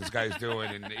 this is what this guy's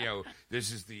doing, and,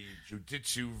 this is the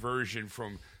jiu-jitsu version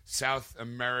from South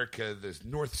America, the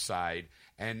north side,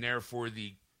 and therefore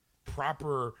the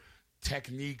proper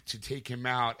technique to take him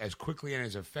out as quickly and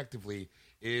as effectively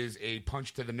is a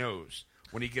punch to the nose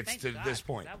when he gets to this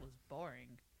point. That was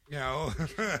boring.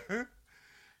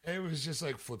 It was just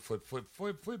like flip, flip, flip,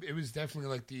 flip, flip. It was definitely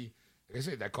like like I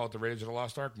said, I call it the Raiders of the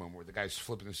Lost Ark moment where the guy's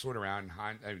flipping the sword around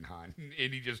and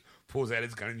he just pulls out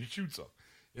his gun and he shoots him.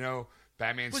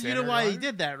 Batman. Well, you know why he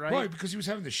did that, right? Right, because he was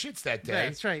having the shits that day.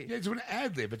 That's right. Yeah, it's an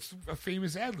ad lib. It's a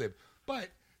famous ad lib. But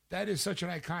that is such an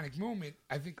iconic moment.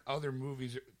 I think other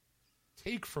movies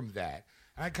take from that.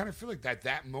 And I kind of feel like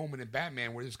that moment in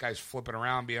Batman where this guy's flipping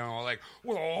around, being all like,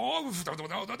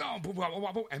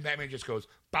 and Batman just goes,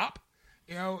 bop.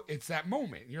 You know, it's that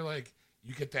moment. You're like,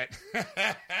 you get that,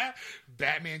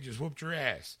 Batman just whooped your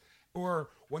ass. Or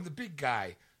when the big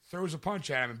guy throws a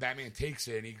punch at him and Batman takes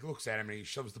it and he looks at him and he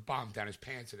shoves the bomb down his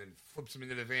pants and then flips him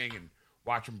into the thing and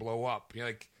watch him blow up. You're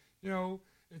like, you know,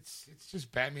 it's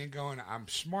just Batman going, I'm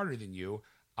smarter than you.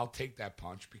 I'll take that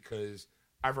punch because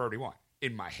I've already won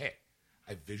in my head.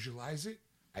 I visualize it.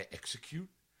 I execute.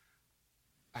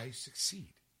 I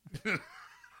succeed. All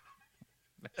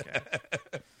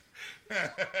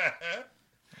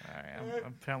right,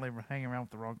 I'm apparently hanging around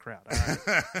with the wrong crowd. All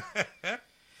right.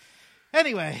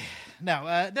 Anyway,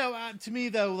 to me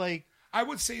though, like I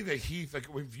would say that Heath, like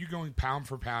if you're going pound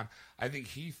for pound, I think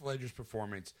Heath Ledger's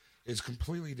performance is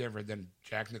completely different than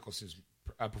Jack Nicholson's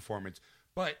performance.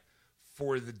 But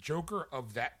for the Joker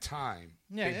of that time,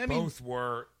 both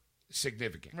were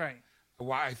significant. Right.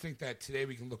 Why I think that today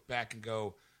we can look back and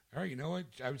go, all right, you know what?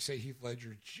 I would say Heath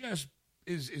Ledger just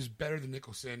is better than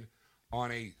Nicholson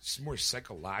on a more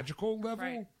psychological level.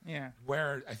 Right. Yeah.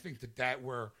 Where I think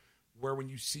where when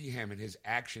you see him and his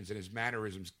actions and his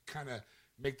mannerisms kind of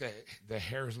make the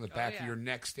hairs on the back of your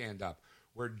neck stand up.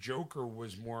 Where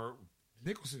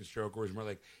Nicholson's Joker was more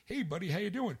like, hey, buddy, how you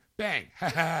doing? Bang. Ha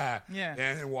ha. Yeah.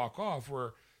 And then walk off.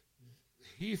 Where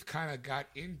Heath kind of got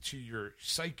into your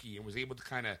psyche and was able to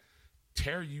kind of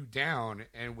tear you down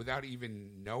and without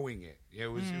even knowing it. It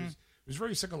was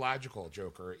very psychological,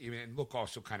 Joker. Even and look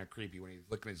also kind of creepy when he's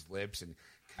licking his lips and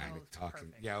kind of talking.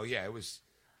 Perfect. Yeah, it was,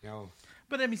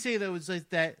 But let me say though, it's like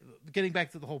that. Getting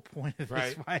back to the whole point of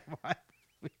this, Right. why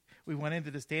we went into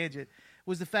this tangent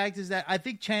was the fact is that I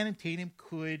think Channing Tatum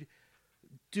could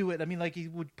do it. I mean, like he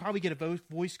would probably get a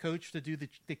voice coach to do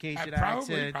the Cajun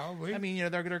accent. Probably. I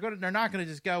mean, they're not going to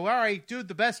just go, all right, do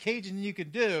the best Cajun you can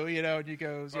do, and he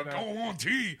goes, Go on,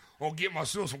 T. I'll get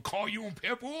myself some cayenne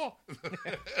pepper.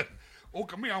 Oh,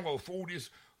 come here. I'm going to throw this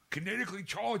kinetically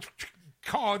charged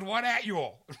card right at you.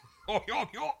 Oh, yo.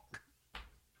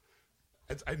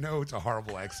 I know it's a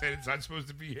horrible accent. It's not supposed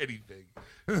to be anything.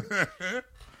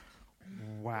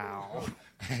 wow.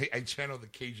 I channel the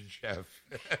Cajun chef.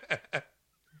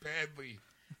 Badly.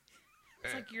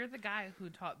 It's like you're the guy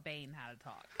who taught Bane how to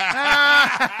talk.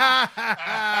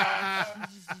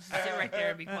 just sit right there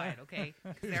and be quiet, okay?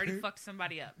 Because they already fucked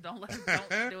somebody up. Don't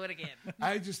do it again.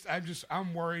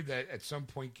 I'm worried that at some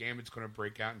point Gambit's going to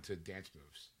break out into dance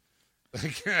moves.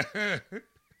 Like,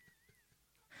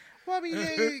 well, I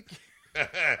mean,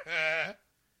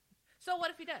 So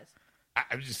what if he does?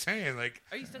 I'm just saying, like,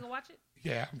 Are you still gonna watch it?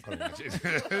 yeah, I'm going to watch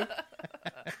it.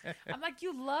 I'm like,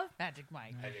 you love Magic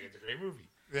Mike. I think it's a great movie.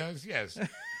 Yes.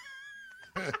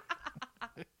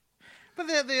 but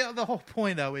the whole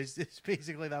point though is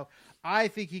basically though I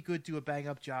think he could do a bang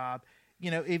up job.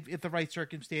 If the right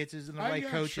circumstances and the right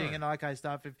coaching sure. and all that kind of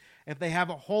stuff, if they have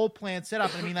a whole plan set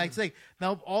up, I mean, like say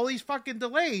now all these fucking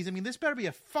delays. I mean, this better be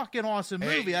a fucking awesome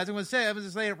movie. As I'm going to say, I'm going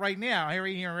to say it right now,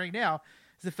 right now.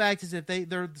 The fact is that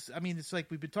they're. I mean, it's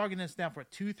like we've been talking this now for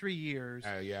 2-3 years.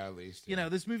 Yeah, at least. Yeah.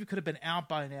 This movie could have been out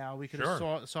by now. We could have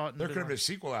saw it. There could have been a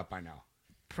sequel out by now.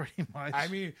 Pretty much. I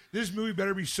mean, this movie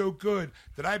better be so good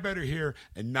that I better hear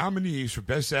a nominees for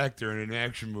Best Actor in an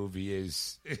action movie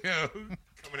is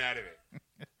coming out of it.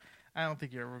 I don't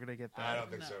think you're ever going to get that. I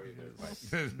don't think so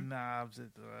either. Knobs. All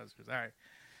right.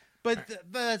 But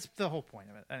that's the whole point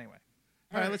of it. Anyway.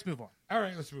 All right, let's move on. All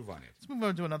right, let's move on. Let's move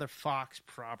on to another Fox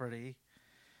property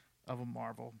of a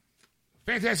Marvel.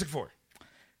 Fantastic Four.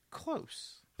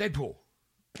 Close. Deadpool.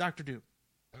 Doctor Doom.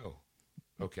 Oh,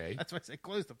 okay. That's why I said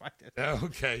close to find it.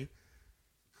 Okay.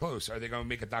 Close. Are they going to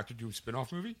make a Doctor Doom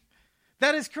spinoff movie?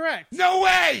 That is correct. No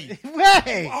way!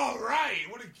 Way! All right.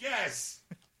 What a guess.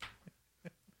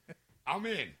 I'm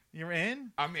in. You're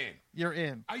in? I'm in. You're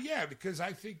in. Yeah, because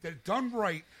I think that done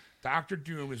right, Doctor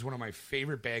Doom is one of my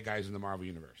favorite bad guys in the Marvel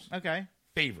Universe. Okay.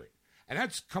 Favorite. And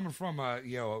that's coming from a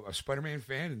Spider-Man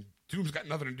fan, and Doom's got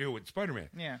nothing to do with Spider-Man.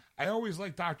 Yeah. I always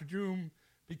liked Doctor Doom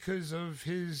because of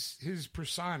his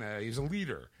persona. He's a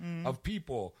leader of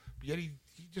people, yet he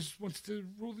just wants to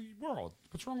rule the world.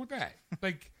 What's wrong with that?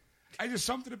 Like,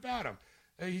 something about him.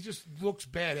 He just looks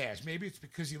badass. Maybe it's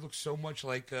because he looks so much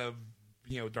like, Darth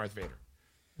Vader.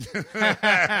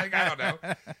 Like, I don't know.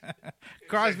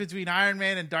 Cross between Iron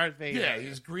Man and Darth Vader. Yeah,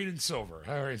 he's green and silver,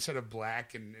 or instead of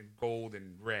black and gold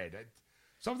and red.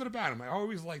 Something about him. I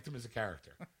always liked him as a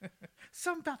character.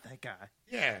 Something about that guy.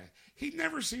 Yeah. He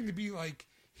never seemed to be like,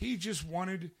 he just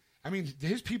wanted, I mean,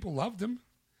 his people loved him.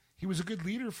 He was a good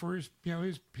leader for his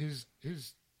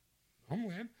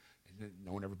homeland. And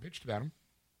no one ever bitched about him.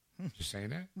 Just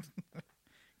saying that.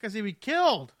 Because he'd be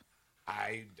killed.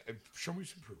 Show me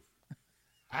some proof.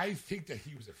 I think that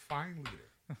he was a fine leader.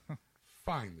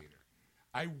 Fine leader.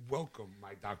 I welcome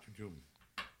my Dr. Doom.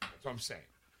 That's what I'm saying.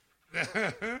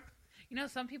 You know,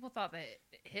 some people thought that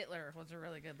Hitler was a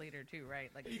really good leader too,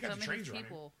 right? Like You got so the many trains running.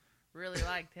 people really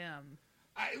liked him.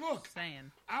 Look,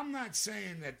 Saying. I'm not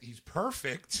saying that he's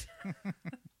perfect.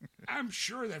 I'm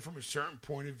sure that from a certain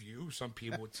point of view, some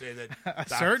people would say that A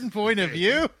certain point of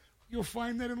view? You'll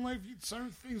find that in life,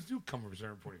 certain things do come from a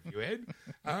certain point of view, Ed.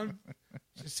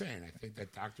 Just saying, I think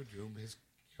that Dr. Doom is,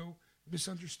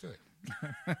 misunderstood.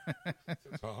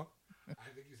 That's all. I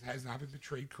think he has not been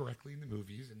portrayed correctly in the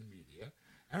movies and the media,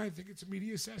 and I think it's a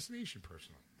media assassination,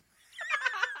 personally.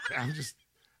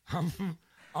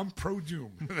 I'm pro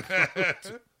Doom.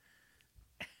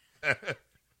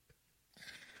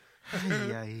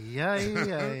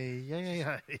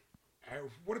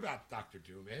 What about Dr.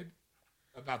 Doom, Ed?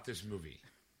 About this movie?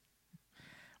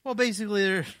 Well,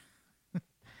 basically,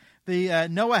 the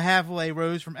Noah Hathaway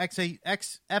rose from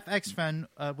FX fan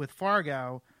with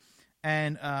Fargo,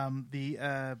 and Legend,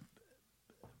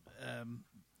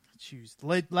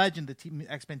 the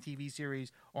X-Men TV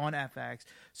series on FX.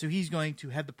 So he's going to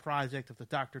head the project of the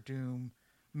Doctor Doom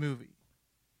movie.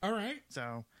 All right.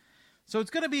 So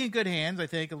it's going to be in good hands, I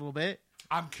think, a little bit.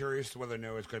 I'm curious to whether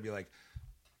it's going to be like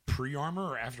pre-armor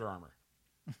or after armor.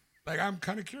 Like, I'm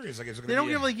kind of curious. Like, is it They going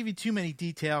don't really give you too many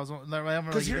details. They don't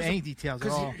really give you any details at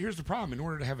all. Here's the problem. In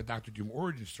order to have a Doctor Doom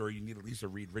origin story, you need at least a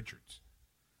Reed Richards.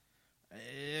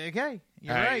 Okay.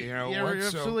 You're right. You're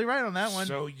absolutely right on that one.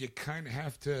 So you kind of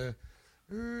have to...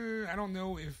 I don't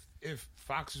know if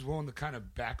Fox is willing to kind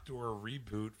of backdoor a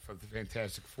reboot for the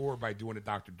Fantastic Four by doing a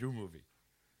Doctor Doom movie.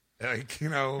 Like,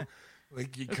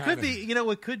 like you kind of... Could be,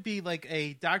 it could be like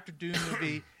a Doctor Doom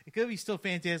movie. It could be still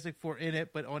Fantastic Four in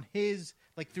it, but on his...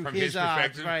 Like through from his eyes,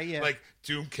 perspective, right? Yeah. Like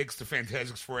Doom kicks the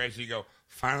Fantastic Four ass, and you go,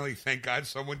 "Finally, thank God,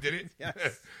 someone did it.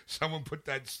 Yes. Someone put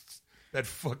that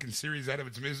fucking series out of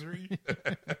its misery."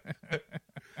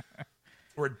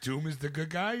 Or Doom is the good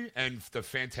guy, and the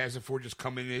Fantastic Four just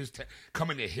come into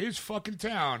his fucking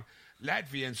town,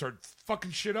 Latvia, and start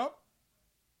fucking shit up.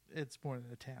 It's more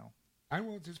than a town.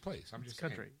 It's his place. I'm just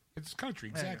country. Saying. It's his country,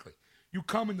 exactly. Yeah. You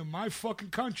come into my fucking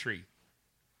country.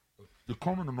 You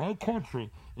come into my country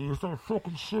and you start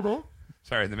fucking shit up?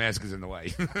 Sorry, the mask is in the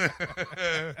way. It's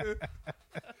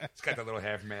got that little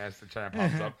half mask that kind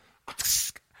of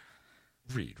pops up.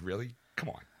 Reed, really? Come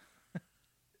on.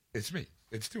 It's me.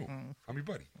 It's Doom. I'm your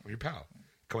buddy. I'm your pal.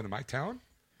 Coming to my town?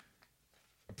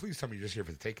 Please tell me you're just here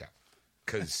for the takeout.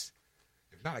 Because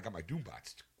if not, I got my Doom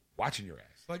bots watching your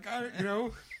ass. Like,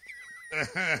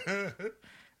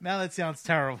 Now that sounds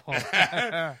terrible.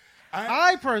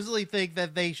 I personally think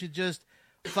that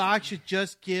Fox should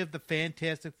just give the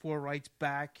Fantastic Four rights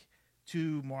back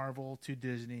to Marvel, to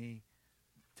Disney,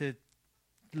 to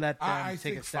let them I take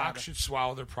think a stab. Fox should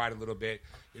swallow their pride a little bit.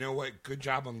 You know what? Good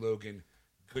job on Logan.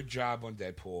 Good job on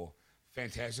Deadpool.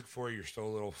 Fantastic Four, you're still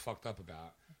a little fucked up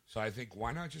about. So I think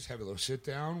why not just have a little sit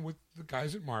down with the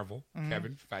guys at Marvel,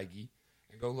 Kevin Feige,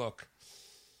 and go, look,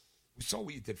 we saw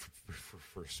what you did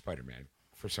for Spider-Man,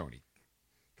 for Sony.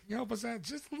 Can you help us out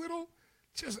just a little?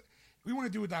 We want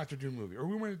to do a Doctor Doom movie, or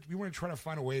we want to try to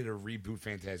find a way to reboot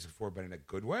Fantastic Four, but in a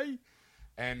good way.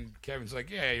 And Kevin's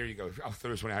like, yeah, here you go. I'll throw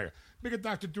this one out here. Make a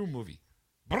Doctor Doom movie.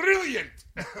 Brilliant.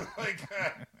 I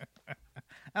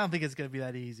don't think it's going to be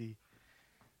that easy.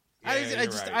 Yeah,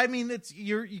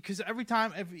 Because every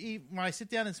time when I sit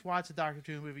down and watch a Doctor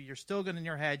Doom movie, you're still going in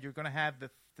your head. You're going to have the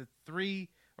 3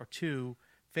 or 2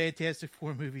 Fantastic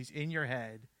Four movies in your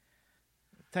head.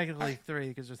 Technically 3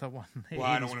 because there's the one. Well,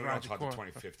 I don't want to talk the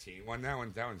 2015 one. That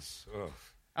one's. Ugh.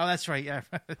 Oh, that's right. Yeah,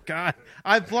 God,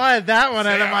 I blotted that one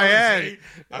out of my head.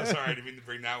 I'm sorry, I didn't mean to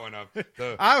bring that one up.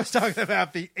 I was talking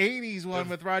about the '80s one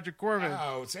with Roger Corman.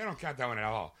 Oh, I don't count that one at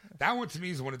all. That one to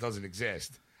me is the one that doesn't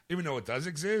exist. Even though it does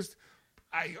exist,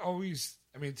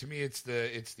 to me, it's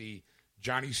the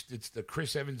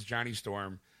Chris Evans Johnny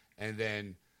Storm, and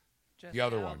then Jessica the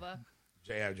other Alba. one.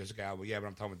 Yeah, Jessica Alba. Yeah, but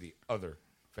I'm talking about the other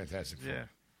Fantastic Four. Yeah.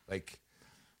 Like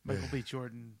Michael B.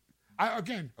 Jordan.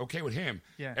 Again, okay with him.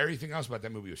 Yeah. Everything else about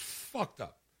that movie was fucked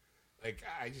up. Like,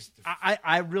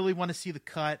 I really want to see the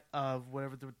cut of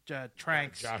whatever the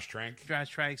Trank's Josh Trank. Josh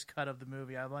Trank's cut of the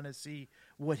movie. I want to see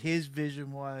what his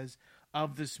vision was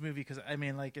of this movie because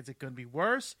is it going to be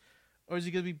worse or is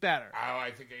it going to be better? Oh,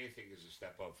 I think anything is a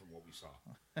step up from what we saw.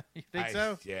 You think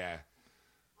so? Yeah.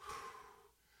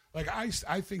 Like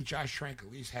I think Josh Trank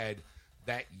at least had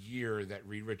that year that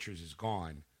Reed Richards is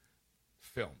gone,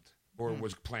 filmed or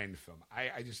was planning to film. I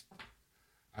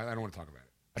don't want to talk about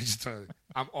it.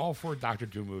 I'm all for a Doctor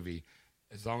Doom movie,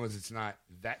 as long as it's not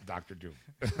that Dr. Doom.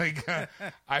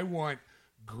 I want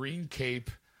green cape,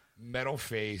 metal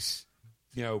face,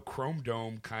 chrome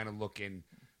dome kind of looking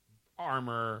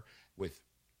armor with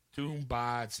Doom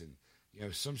bots and,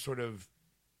 some sort of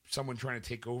someone trying to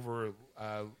take over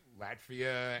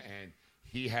Latvia, and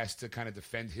he has to kind of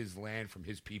defend his land from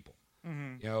his people.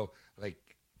 Mm-hmm.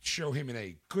 Show him in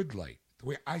a good light, the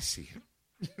way I see him.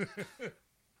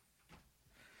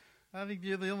 I think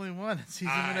you're the only one that sees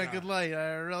him in a good light.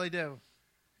 I really do.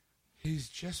 He's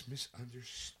just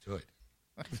misunderstood.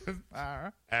 All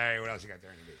right. All right, what else you got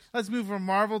there in the news? Let's move from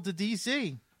Marvel to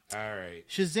DC. All right.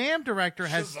 Shazam director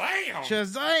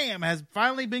Shazam has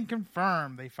finally been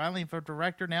confirmed. They finally have a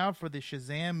director now for the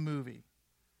Shazam movie.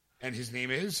 And his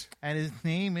name is? And his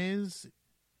name is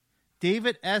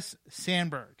David S.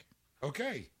 Sandberg.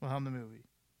 Okay. Will helm the movie.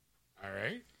 All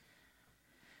right.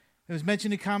 It was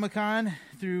mentioned at Comic-Con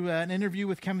through an interview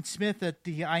with Kevin Smith at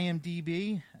the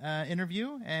IMDb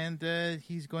interview, and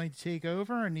he's going to take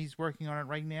over, and he's working on it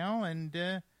right now. And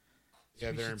they're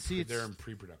in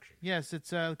pre-production. Yes,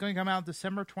 it's going to come out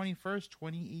December 21st,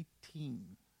 2018.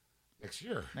 Next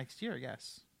year. Next year,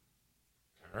 yes.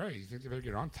 All right, you think they better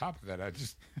get on top of that?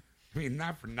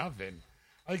 Not for nothing.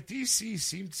 Like DC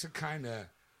seems to kind of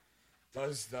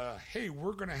does the, hey,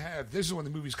 we're going to have, this is when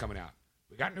the movie's coming out.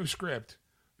 We got no script.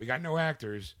 We got no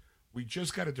actors. We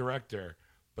just got a director.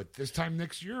 But this time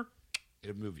next year,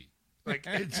 a movie. Like,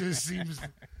 it just seems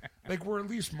like we're at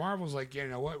least Marvel's like, yeah, you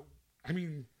know what? I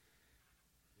mean,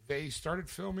 they started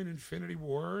filming Infinity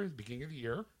War at the beginning of the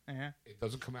year. Uh-huh. It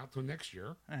doesn't come out till next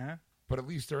year. Uh-huh. But at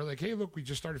least they're like, hey, look, we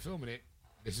just started filming it.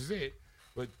 This is it.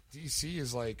 But DC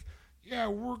is like, yeah,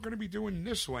 we're going to be doing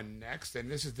this one next, and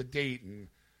this is the date. And,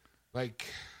 like...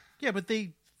 Yeah, but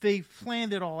they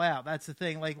planned it all out. That's the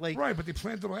thing. Like right, but they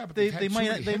planned it all out. But they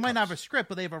might not have a script,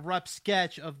 but they have a rough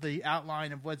sketch of the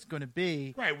outline of what's going to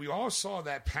be. Right. We all saw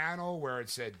that panel where it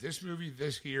said this movie,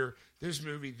 this year, this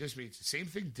movie, this movie. It's the same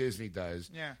thing Disney does.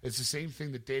 Yeah. It's the same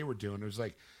thing that they were doing. It was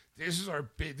like, this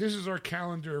is our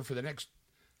calendar for the next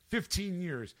 15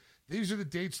 years. These are the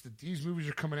dates that these movies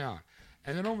are coming out.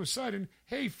 And then all of a sudden,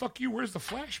 hey, fuck you, where's the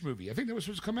Flash movie? I think that was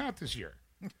supposed to come out this year.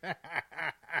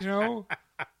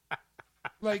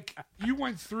 Like, you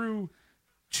went through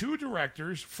four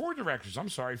directors, I'm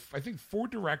sorry, I think 4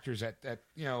 directors at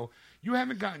you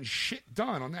haven't gotten shit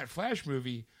done on that Flash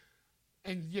movie,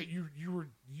 and yet you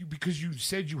because you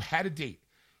said you had a date.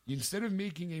 Instead of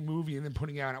making a movie and then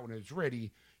putting it out when it's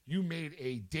ready, you made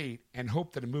a date and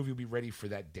hoped that a movie will be ready for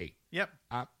that date. Yep.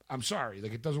 I'm sorry,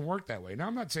 like, it doesn't work that way. Now,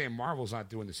 I'm not saying Marvel's not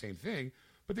doing the same thing,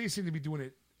 but they seem to be doing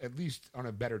it at least on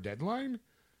a better deadline.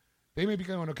 They may be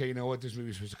going, okay, you know what? This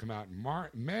movie's supposed to come out in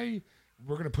May.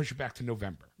 We're going to push it back to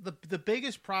November. The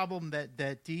biggest problem that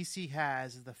DC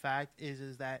has is the fact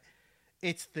is that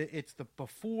it's the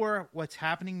before what's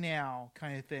happening now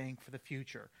kind of thing for the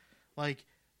future. Like,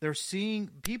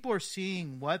 people are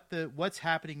seeing what's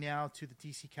happening now to the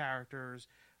DC characters.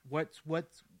 What's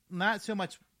not so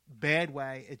much bad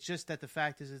way. It's just that the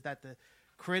fact is that the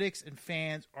critics and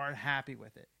fans aren't happy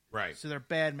with it. Right. So they're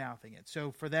bad mouthing it.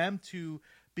 So for them to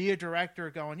be a director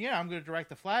going, yeah, I'm going to direct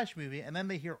the Flash movie, and then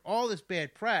they hear all this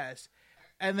bad press,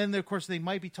 and then of course they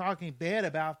might be talking bad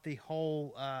about the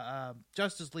whole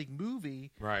Justice League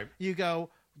movie. Right. You go,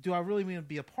 do I really want to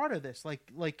be a part of this?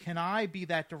 Like, can I be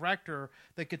that director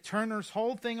that could turn this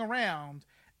whole thing around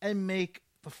and make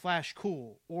the Flash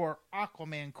cool or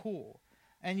Aquaman cool?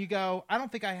 And you go, I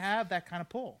don't think I have that kind of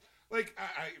pull. Like,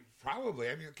 I probably.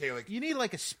 I mean, okay, like, you need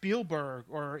like a Spielberg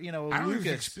or I don't even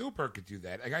think Spielberg could do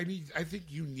that. Like, I think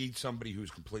you need somebody who's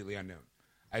completely unknown.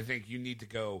 I think you need to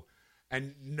go,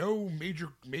 and no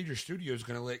major studio is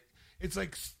going to let. It's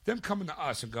like them coming to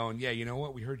us and going, yeah, you know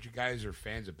what? We heard you guys are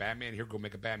fans of Batman. Here, go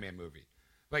make a Batman movie.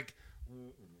 Like,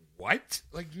 what?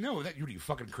 Like, no, that you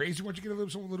fucking crazy. Why don't you get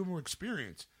a little more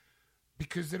experience?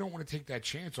 Because they don't want to take that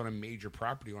chance on a major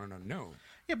property on an unknown.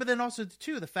 Yeah, but then also,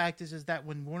 too, the fact is that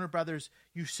when Warner Brothers,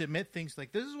 you submit things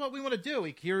like, this is what we want to do.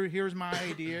 Like, here's my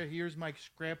idea. Here's my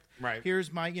script. Right.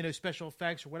 Here's my, special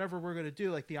effects or whatever we're going to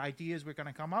do, like the ideas we're going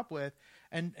to come up with.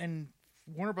 And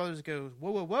Warner Brothers goes,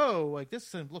 whoa, like,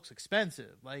 this looks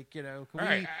expensive. Like, can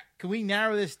we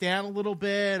narrow this down a little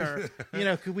bit? Or,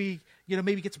 could we,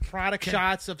 maybe get some product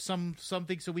shots of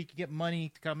something so we can get money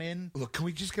to come in? Look, can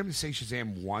we just get him to say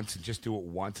Shazam once and just do it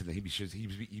once, and then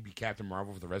he'd be Captain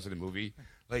Marvel for the rest of the movie?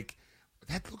 Like,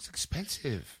 that looks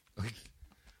expensive. Like,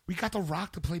 we got The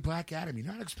Rock to play Black Adam. You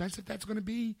know how expensive that's going to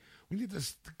be? We need to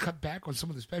cut back on some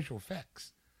of the special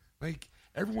effects. Like,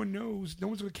 everyone knows no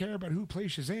one's going to care about who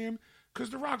plays Shazam because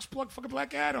The Rock's fucking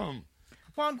Black Adam.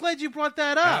 Well, I'm glad you brought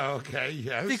that up. Okay,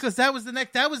 yes. Because that was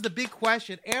the big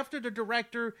question. After the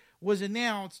director was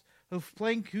announced of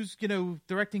who's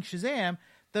directing Shazam,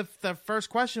 the first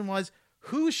question was,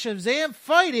 who's Shazam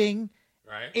fighting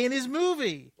in his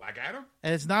movie? Black Adam?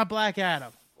 And it's not Black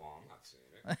Adam. Oh, I'm not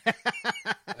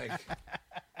saying it.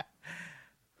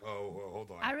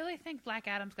 Hold on. I really think Black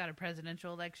Adam's got a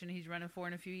presidential election he's running for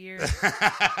in a few years.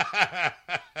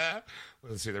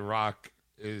 Let's see. The Rock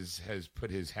has put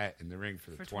his hat in the ring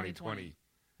for the 2020.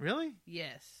 Really?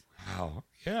 Yes. Wow.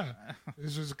 Yeah.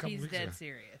 This was a couple He's weeks dead ago.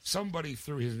 serious. Somebody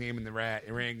threw his name in the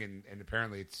ring, and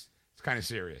apparently it's kind of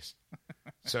serious.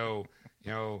 So,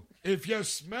 if you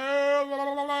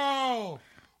smell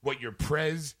what your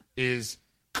prez is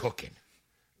cooking.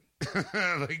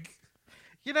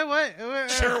 You know what?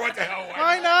 Sure, what the hell?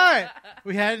 Why not?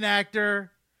 We had an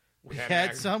actor. We had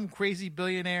had some crazy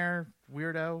billionaire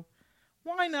weirdo.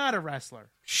 Why not a wrestler?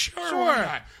 Sure. Why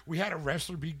not? We had a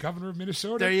wrestler be governor of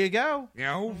Minnesota. There you go.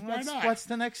 Why not? What's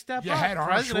the next step You up? had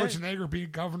Arnold President. Schwarzenegger be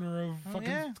governor of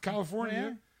fucking California.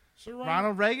 Yeah. So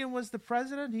Ronald Reagan was the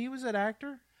president. He was an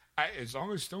actor. As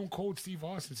long as Stone Cold Steve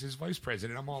Austin's his vice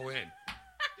president, I'm all in.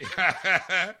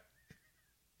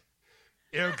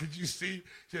 Could you see?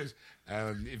 Just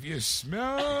if you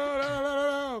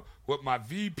smell what my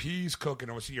VP's cooking,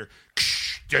 I want to see your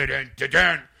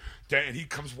and he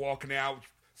comes walking out,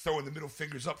 throwing the middle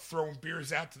fingers up, throwing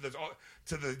beers out to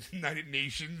the United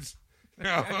Nations.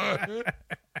 I'm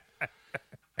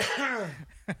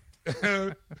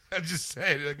just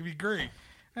saying, that could be great.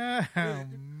 Oh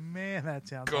man, that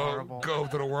sounds horrible. Go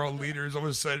to the world leaders. All of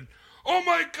a sudden, oh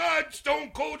my God,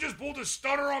 Stone Cold just pulled a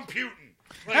stunner on Putin.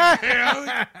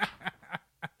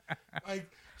 And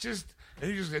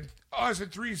he just said, Austin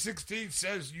 316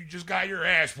 says you just got your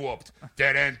ass whooped.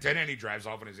 Dead end. He drives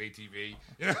off in his ATV.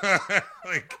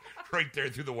 Right there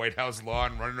through the White House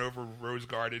lawn, running over Rose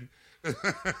Garden.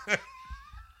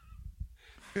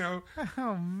 Oh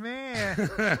man,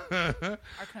 our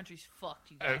country's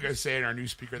fucked. You guys. I was gonna say, our new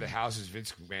Speaker of the House is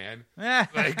Vince McMahon.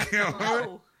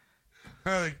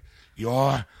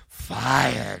 You're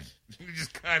fired. You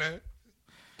just kind of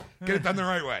get it done the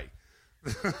right way.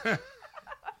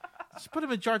 Just put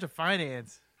him in charge of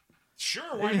finance.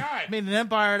 Sure, why not? Made an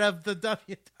empire of the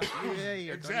WWE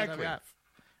or Exactly. WWF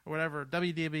or whatever,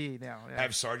 WWE now. Yeah.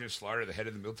 Have Sergeant Slaughter the head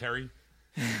of the military.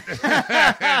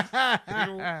 Why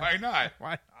not?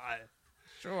 Why not?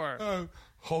 Sure.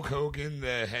 Hulk Hogan,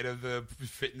 the head of the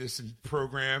fitness and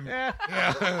program. Yeah.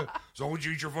 As long as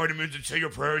you eat your vitamins and say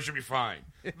your prayers, you'll be fine.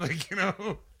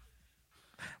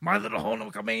 My little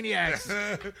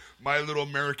Hulkamaniacs. My little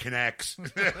American X.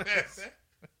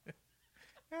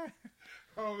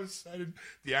 All of a sudden,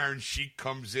 the Iron Sheik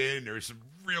comes in. There's some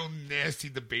real nasty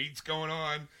debates going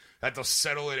on that they'll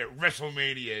settle it at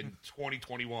WrestleMania in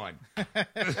 2021.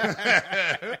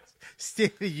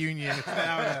 State of the Union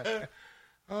without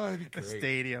That'd be a great.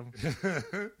 stadium.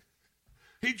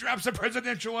 He drops a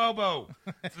presidential elbow.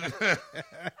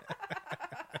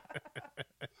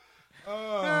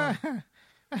 Oh,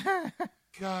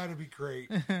 God, it'd be great.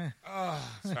 Oh,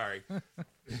 sorry.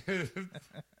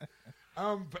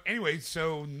 But anyway,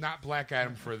 so not Black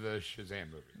Adam for the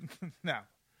Shazam movie. No.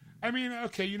 I mean,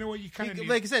 okay, you know what? You kind of need...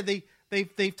 Like I said,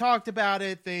 they've talked about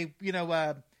it.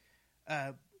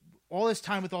 All this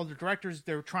time with all the directors,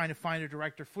 they were trying to find a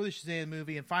director for the Shazam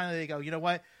movie, and finally they go, you know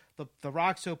what? The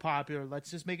Rock's so popular,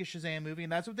 let's just make a Shazam movie,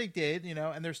 and that's what they did,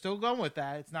 and they're still going with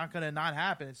that. It's not going to not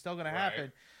happen. It's still going to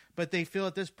happen. But they feel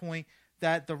at this point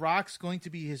that The Rock's going to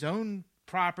be his own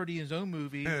property, his own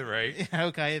movie, right?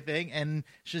 Kind of thing, and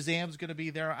Shazam's going to be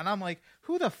there. And I'm like,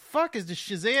 who the fuck is the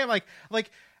Shazam?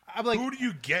 I'm like, who do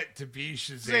you get to be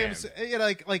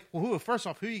Shazam? Well, first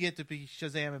off, who do you get to be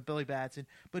Shazam and Billy Batson?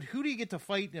 But who do you get to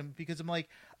fight him? Because I'm like,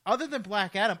 other than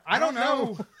Black Adam, I don't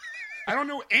know. I don't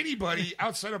know anybody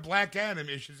outside of Black Adam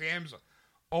is Shazam's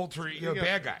alter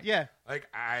bad guy. Yeah,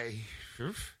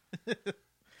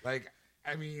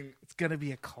 I mean, it's gonna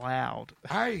be a cloud.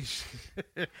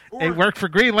 It worked for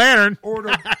Green Lantern,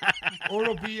 I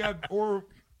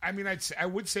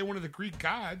would say one of the Greek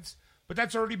gods, but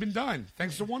that's already been done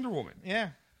thanks to Wonder Woman. Yeah,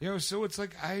 so it's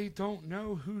like I don't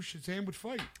know who Shazam would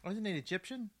fight. Wasn't it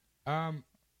Egyptian?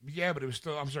 Yeah, but it was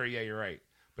still. I'm sorry. Yeah, you're right.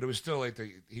 But it was still like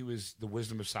he was the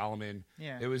wisdom of Solomon.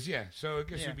 Yeah, it was. Yeah, so I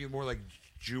guess it'd be more like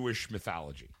Jewish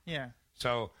mythology. Yeah.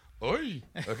 So, oi,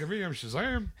 look at me, I'm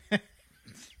Shazam.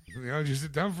 Just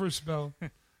sit down for a spell.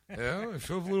 I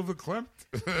feel a little bit clamped.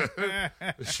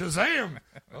 Shazam!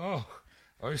 Oh,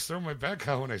 I always throw my back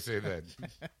out when I say that.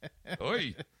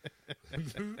 Oi!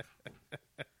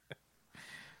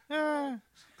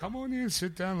 Come on in,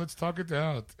 sit down, let's talk it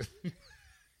out.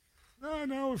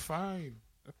 No, we're fine.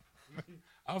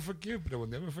 I'll forgive, but I will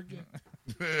never forget.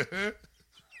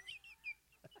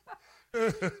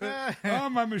 Oh,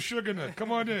 my sugar nut.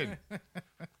 Come on in.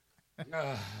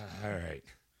 All right.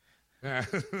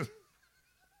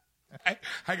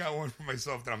 I got one for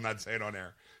myself that I'm not saying on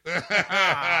air.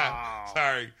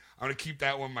 Sorry. I'm going to keep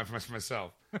that one for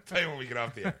myself. Tell you when we get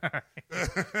off the air.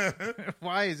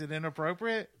 Why? Is it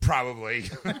inappropriate? Probably.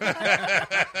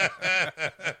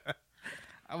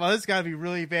 Well, this got to be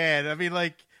really bad. I mean,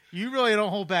 like, you really don't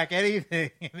hold back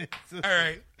anything. All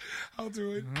right. I'll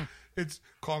do it. Mm-hmm. It's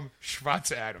called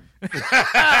Schwarze Adam.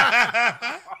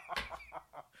 Yeah,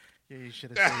 you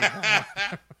should have said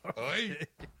that. Oi.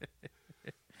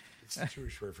 It's the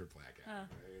Jewish word for black Adam.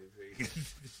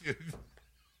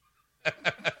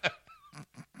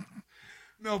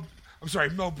 No, I'm sorry.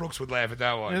 Mel Brooks would laugh at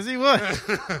that one. Yes, he would.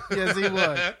 Yes, he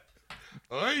would.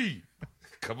 Oi,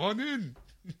 come on in.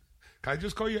 Can I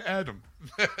just call you Adam?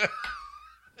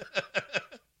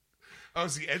 Oh,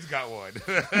 see, Ed's got one.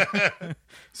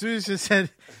 Susan said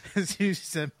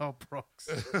Mel Brooks.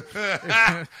 All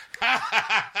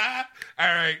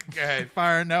right, go ahead.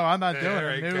 Fire. No, I'm not doing All it.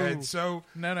 right, No. go ahead. So,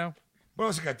 No. what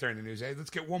else you got there in the news, Ed? Let's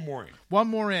get one more in. One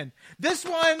more in. This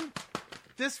one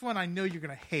I know you're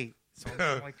going to hate. So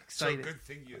I'm like excited. So good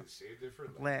thing you saved it for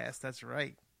Last. That's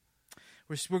right.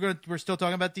 We're still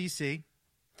talking about DC.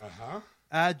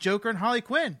 Uh-huh. Joker and Harley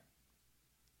Quinn.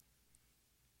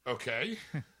 Okay.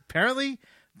 Apparently,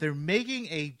 they're making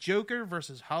a Joker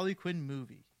versus Harley Quinn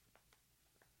movie.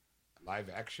 Live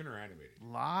action or animated?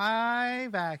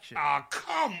 Live action. Oh,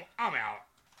 come. I'm out.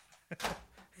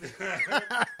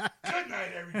 Good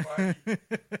night, everybody.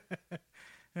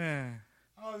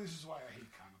 Oh, this is why I hate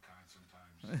Comic-Con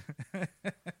sometimes.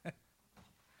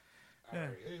 All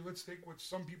right. Hey, let's take what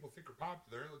some people think are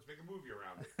popular. Let's make a movie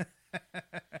around it.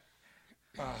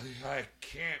 I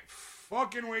can't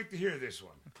fucking wait to hear this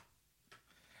one.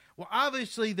 Well,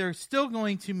 obviously, they're still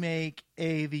going to make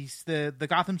the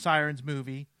Gotham Sirens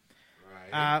movie.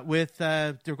 Right.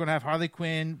 They're going to have Harley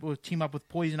Quinn will team up with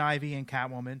Poison Ivy and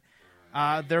Catwoman.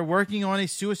 Right. They're working on a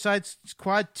Suicide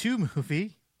Squad 2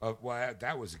 movie. Well,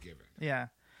 that was a given. Yeah,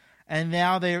 and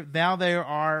now they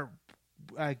are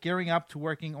gearing up to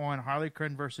working on Harley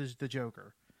Quinn versus the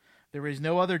Joker. There is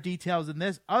no other details in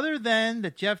this other than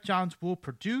that Jeff Johns will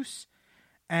produce,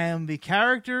 and the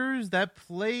actors that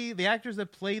play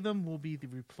them will be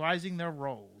reprising their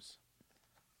roles.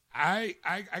 I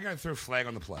got to throw a flag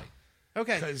on the play.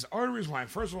 Okay. Because the only reason why,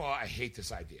 first of all, I hate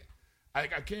this idea.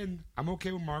 I'm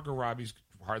okay with Margot Robbie's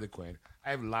Harley Quinn.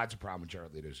 I have lots of problems with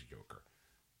Jared Leto's Joker.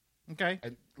 Okay.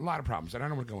 A lot of problems. I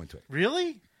don't want to go into it.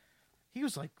 Really? He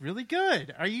was, like, really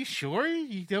good. Are you sure?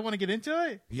 You don't want to get into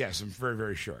it? Yes, I'm very,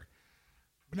 very sure.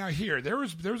 But now here, there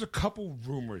was a couple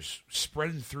rumors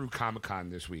spreading through Comic-Con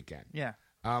this weekend. Yeah.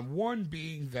 One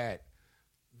being that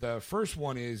the first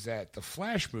one is that the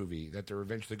Flash movie that they're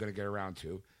eventually going to get around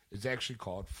to is actually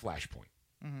called Flashpoint.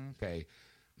 Mm-hmm. Okay.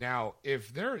 Now,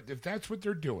 if that's what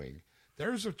they're doing,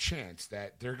 there's a chance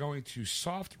that they're going to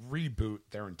soft reboot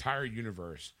their entire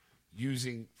universe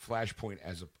using Flashpoint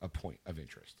as a point of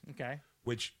interest. Okay.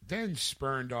 Which then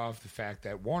spurned off the fact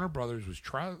that Warner Brothers was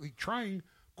trying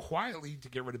quietly to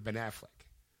get rid of Ben Affleck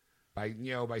by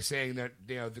saying that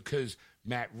because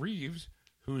Matt Reeves,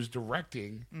 who's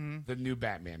directing the new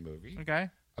Batman movie, okay,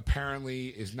 apparently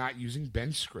is not using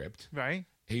Ben's script. Right.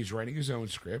 He's writing his own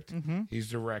script. Mm-hmm. He's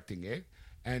directing it.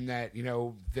 And that,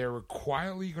 they were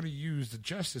quietly going to use the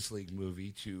Justice League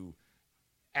movie to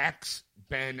axe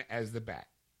Ben as the Bat.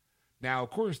 Now,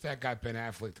 of course, that got Ben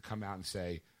Affleck to come out and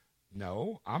say,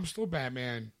 no, I'm still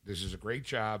Batman. This is a great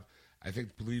job. I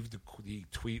believe the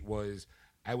tweet was,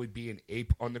 I would be an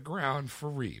ape on the ground for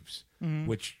Reeves,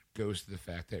 which goes to the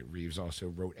fact that Reeves also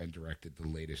wrote and directed the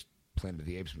latest Planet of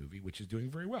the Apes movie, which is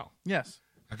doing very well. Yes.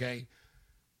 Okay?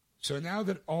 So now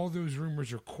that all those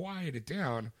rumors are quieted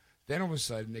down, then all of a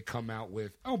sudden they come out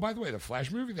with, oh, by the way, the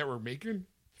Flash movie that we're making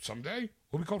someday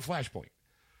will be called Flashpoint.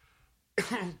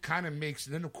 Kind of makes,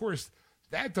 and then of course,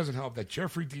 that doesn't help that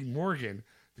Jeffrey Dean Morgan,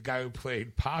 the guy who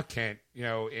played Pa Kent,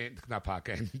 not Pa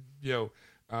Kent,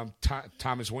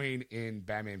 Thomas Wayne in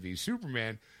Batman v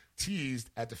Superman, teased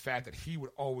at the fact that he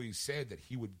would always said that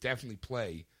he would definitely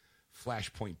play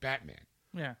Flashpoint Batman.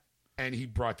 Yeah. And he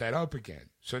brought that up again.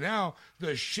 So now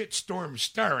the shitstorm's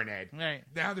stirring, Ed. Right.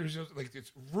 Now there's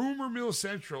it's rumor mill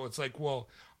central. It's like, well,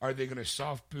 are they going to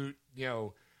soft boot,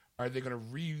 are they going to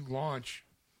relaunch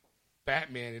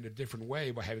Batman in a different way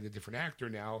by having a different actor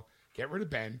now? Get rid of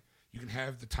Ben. You can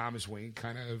have the Thomas Wayne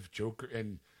kind of Joker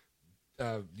and,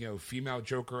 female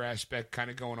Joker aspect kind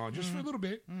of going on just for a little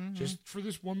bit, just for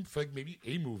this one, for like maybe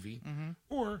a movie.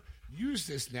 Or use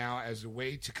this now as a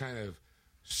way to kind of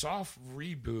soft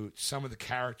reboot some of the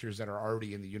characters that are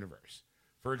already in the universe.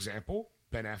 For example,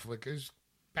 Ben Affleck is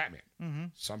Batman. Mm-hmm.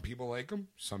 Some people like him,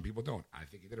 some people don't. I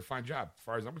think he did a fine job. As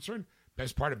far as I'm concerned,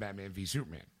 best part of Batman v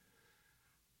Superman.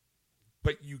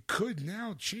 But you could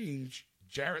now change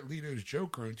Jared Leto's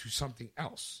Joker into something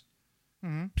else.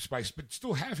 Mm-hmm. But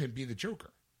still have him be the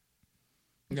Joker.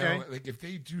 You know, like if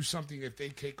they do something, if they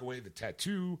take away the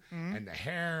tattoo and the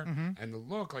hair and the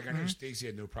look, like I know Stacey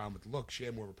had no problem with the look. She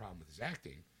had more of a problem with his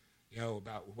acting, you know,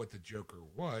 about what the Joker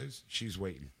was. She's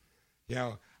waiting. You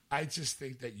know, I just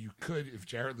think that you could, if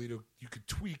Jared Leto, you could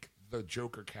tweak the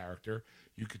Joker character.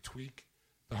 You could tweak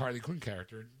the Harley Quinn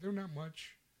character. They're not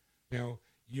much. You know,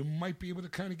 you might be able to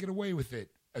kind of get away with it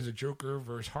as a Joker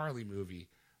versus Harley movie.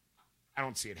 I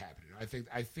don't see it happening.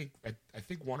 I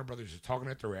think Warner Brothers is talking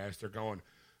at their ass. They're going,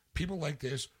 people like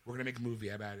this, we're going to make a movie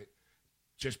about it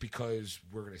just because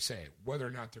we're going to say it. Whether or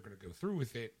not they're going to go through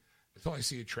with it, until I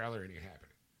see a trailer, it ain't happening.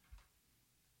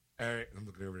 All right, I'm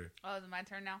looking over there. Oh, is it my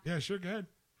turn now? Yeah, sure, go ahead.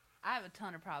 I have a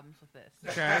ton of problems with this.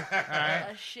 Okay, all right.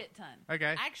 A shit ton.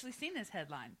 Okay. I actually seen this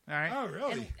headline. All right. Oh,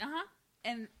 really?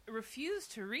 And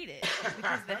refused to read it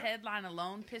because the headline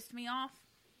alone pissed me off.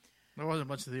 There wasn't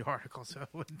much of the article, so...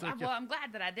 Well, I'm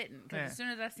glad that I didn't, because as soon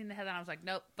as I seen the headline, I was like,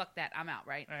 nope, fuck that, I'm out,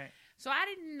 right? Right. So I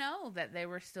didn't know that they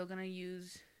were still going to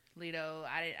use Leto.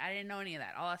 I didn't know any of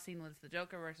that. All I seen was the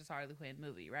Joker versus Harley Quinn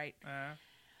movie, right?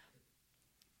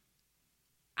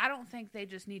 I don't think they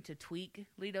just need to tweak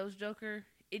Leto's Joker.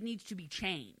 It needs to be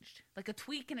changed. Like a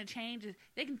tweak and a change.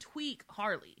 They can tweak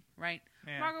Harley, right?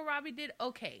 Yeah. Margot Robbie did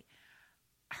okay.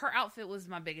 Her outfit was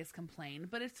my biggest complaint,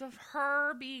 but it's of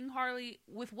her being Harley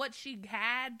with what she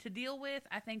had to deal with.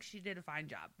 I think she did a fine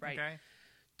job, right? Okay.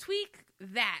 Tweak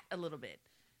that a little bit.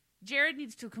 Jared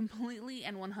needs to completely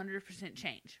and 100%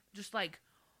 change. Just like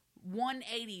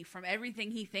 180 from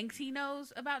everything he thinks he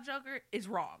knows about Joker is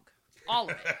wrong. All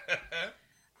of it.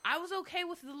 I was okay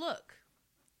with the look.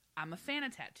 I'm a fan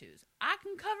of tattoos. I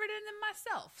can cover it in them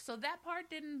myself, so that part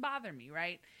didn't bother me,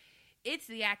 right? It's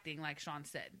the acting, like Sean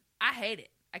said. I hate it.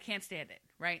 I can't stand it,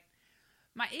 right?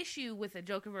 My issue with the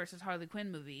Joker versus Harley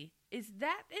Quinn movie is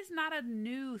that is not a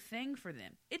new thing for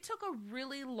them. It took a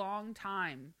really long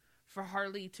time for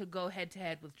Harley to go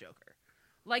head-to-head with Joker.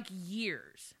 Like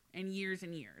years and years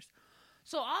and years.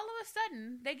 So all of a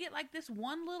sudden, they get like this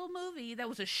one little movie that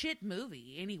was a shit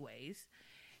movie anyways,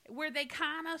 where they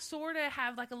kind of sort of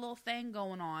have like a little thing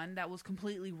going on that was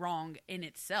completely wrong in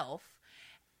itself.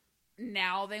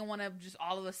 Now they want to just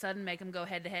all of a sudden make them go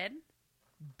head-to-head?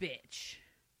 Bitch.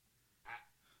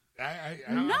 I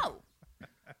no.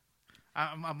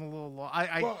 I'm a little lost.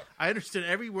 I understood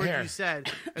every word you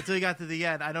said until you got to the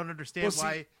end. I don't understand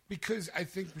why. See, because I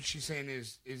think what she's saying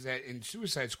is that in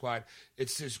Suicide Squad,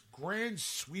 it's this grand,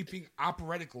 sweeping,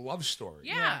 operatic love story.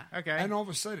 Yeah. Okay. And all of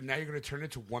a sudden, now you're going to turn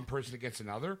it to one person against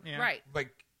another? Yeah. Right.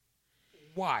 Like,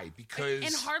 why? Because...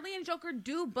 And Harley and Joker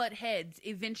do butt heads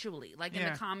eventually, like in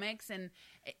the comics, and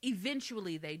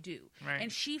eventually they do. Right. And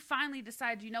she finally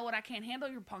decides, you know what, I can't handle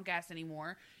your punk ass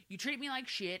anymore. You treat me like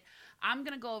shit. I'm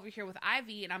going to go over here with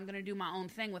Ivy, and I'm going to do my own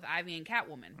thing with Ivy and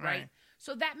Catwoman, right?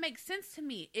 So that makes sense to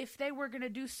me if they were going to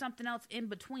do something else in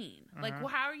between. Like, well,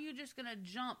 how are you just going to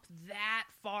jump that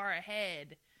far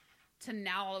ahead to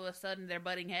now all of a sudden they're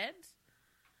butting heads?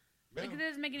 Yeah. Like, it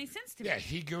doesn't make any sense to me. Yeah,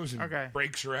 he goes and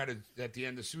breaks her out at the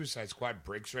end of Suicide Squad,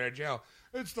 breaks her out of jail.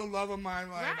 It's the love of my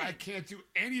life. Right. I can't do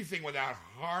anything without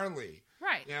Harley.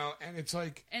 Right. You know, and it's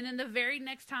like... And then the very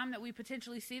next time that we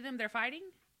potentially see them, they're fighting?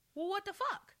 Well, what the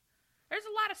fuck? There's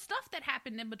a lot of stuff that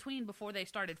happened in between before they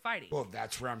started fighting. Well,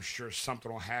 that's where I'm sure something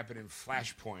will happen in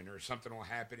Flashpoint or something will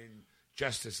happen in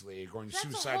Justice League or in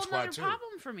Suicide Squad That's a too. whole other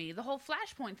problem for me, the whole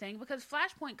Flashpoint thing, because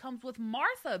Flashpoint comes with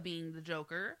Martha being the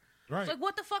Joker. Right. So, like,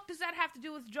 what the fuck does that have to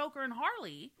do with Joker and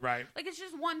Harley? Right. Like, it's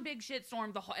just one big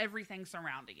shitstorm, everything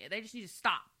surrounding it. They just need to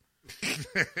stop.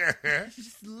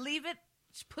 Just leave it,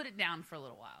 just put it down for a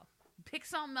little while. Pick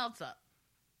something else up.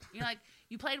 You're like,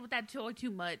 you played with that toy too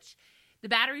much. The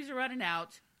batteries are running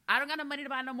out. I don't got no money to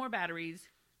buy no more batteries.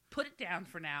 Put it down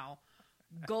for now.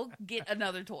 Go get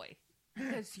another toy.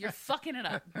 Because you're fucking it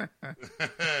up.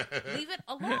 Leave it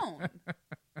alone.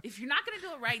 If you're not going to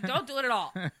do it right, don't do it at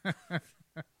all.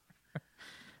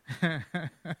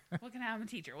 What can I am a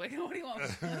teacher? What do you want?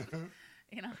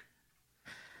 You know?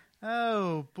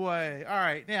 Oh, boy. All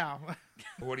right, now.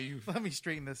 What do you... Let me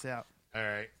straighten this out All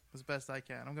right. as best I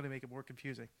can. I'm going to make it more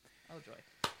confusing. Oh, joy.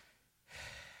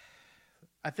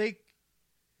 I think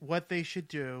what they should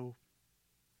do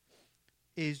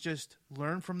is just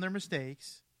learn from their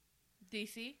mistakes.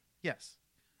 DC? Yes.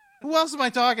 Who else am I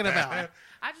talking about?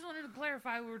 I just wanted to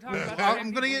clarify we were talking about.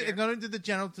 I'm going to do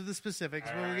the specifics.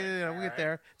 We'll get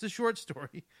there. It's a short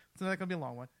story. It's not going to be a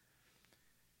long one.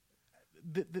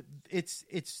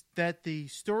 It's that the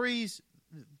stories.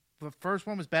 The first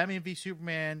one was Batman v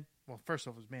Superman. Well, first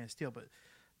off, it was Man of Steel,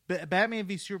 but Batman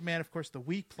v Superman, of course, the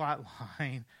weak plot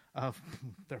line of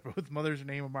their both mothers are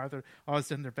named Martha. All of a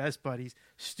sudden, they're best buddies.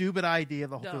 Stupid idea.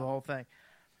 The whole thing.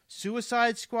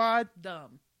 Suicide Squad.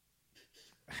 Dumb.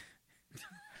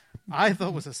 I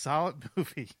thought was a solid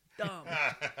movie. Dumb.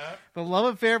 The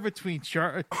love affair between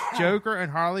Joker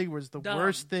and Harley was the Dumb.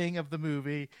 worst thing of the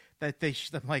movie. That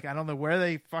I'm like, I don't know where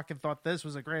they fucking thought this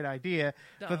was a great idea,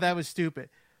 Dumb. but that was stupid.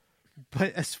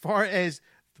 But as far as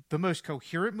the most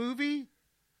coherent movie,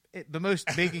 the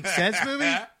most making sense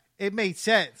movie, it made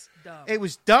sense. Dumb. It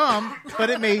was dumb, but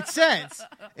it made sense.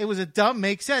 It was a dumb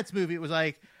make sense movie. It was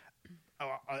like,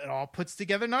 it all puts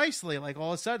together nicely. Like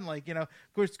all of a sudden, like, you know,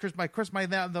 of course,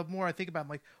 the more I think about it, I'm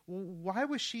like, well, why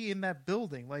was she in that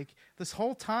building? Like this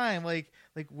whole time, like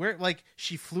where, like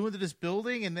she flew into this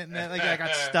building and then like I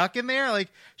got stuck in there. Like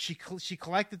she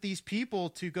collected these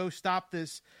people to go stop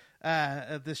this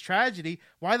tragedy.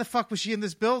 Why the fuck was she in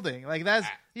this building? Like that's,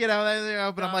 you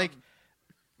know, but I'm like,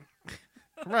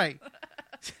 right.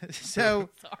 So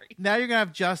Sorry. now you're gonna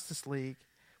have Justice League,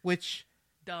 which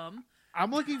Dumb.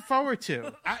 I'm looking forward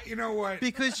to. You know what?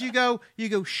 Because you go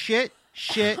shit.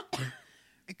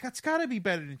 It's got to be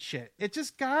better than shit. It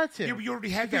just got to. Yeah, but you already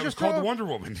had that. It was Because called Wonder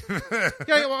Woman.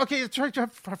 Yeah, well, okay, it's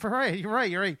right. You're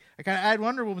right. I got to add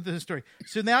Wonder Woman to the story.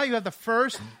 So now you have the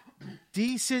first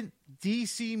decent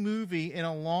DC movie in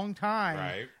a long time.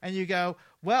 Right. And you go,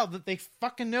 well, they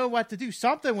fucking know what to do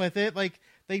something with it. Like,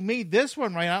 they made this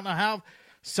one right. I don't know how.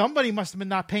 Somebody must have been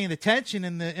not paying attention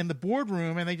in the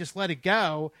boardroom, and they just let it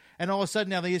go. And all of a sudden,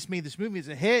 now they just made this movie as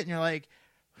a hit, and you're like,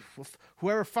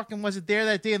 whoever fucking wasn't there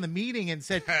that day in the meeting and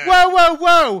said,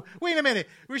 "Whoa, wait a minute,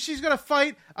 where she's gonna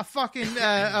fight a fucking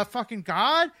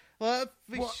god?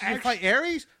 She's gonna fight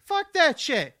Ares? Fuck that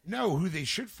shit." No, who they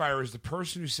should fire is the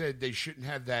person who said they shouldn't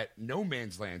have that No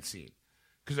Man's Land scene,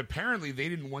 because apparently they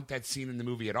didn't want that scene in the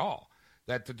movie at all.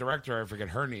 That the director, I forget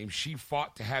her name, she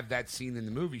fought to have that scene in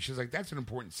the movie. She's like, that's an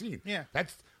important scene. Yeah.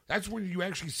 That's when you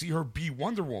actually see her be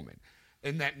Wonder Woman.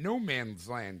 In that No Man's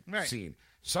Land scene,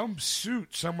 some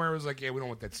suit somewhere was like, yeah, we don't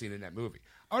want that scene in that movie.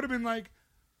 I would have been like,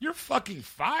 you're fucking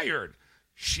fired.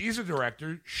 She's a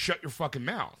director. Shut your fucking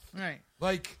mouth. Right.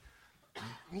 Like,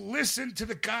 listen to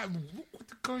the guy. Look what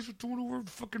the guys are doing over at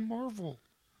fucking Marvel.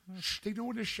 They know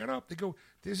when to shut up. They go,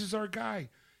 this is our guy.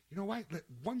 You know what? Let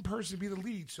one person be the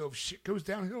lead, so if shit goes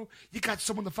downhill, you got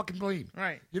someone to fucking blame.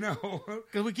 Right. You know?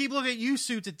 Because we keep looking at you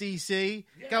suits at DC,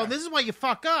 Yeah. going, this is why you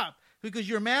fuck up. Because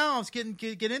your mouths get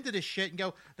into this shit and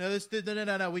go, no,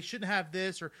 we shouldn't have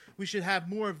this, or we should have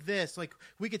more of this. Like,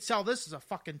 we could sell this as a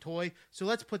fucking toy, so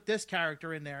let's put this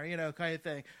character in there, you know, kind of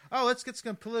thing. Oh, let's get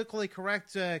some politically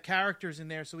correct characters in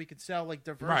there so we could sell, like,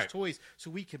 diverse toys so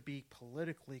we could be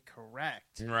politically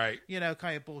correct. Right. You know,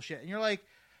 kind of bullshit. And you're like,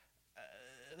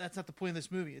 that's not the point of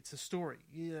this movie. It's the story.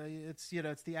 It's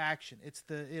the action. It's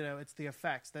it's the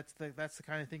effects. That's the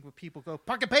kind of thing where people go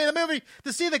fucking pay the movie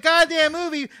to see the goddamn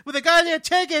movie with the goddamn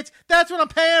tickets. That's what I'm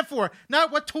paying for,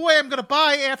 not what toy I'm gonna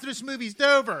buy after this movie's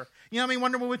over. You know what I mean?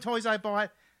 Wonder Woman toys I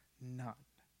bought? None.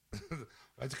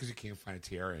 That's because you can't find a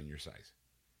tiara in your size.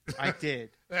 I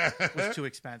did. It was too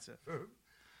expensive.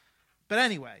 But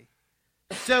anyway,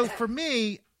 so for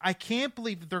me, I can't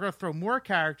believe that they're gonna throw more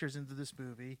characters into this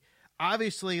movie.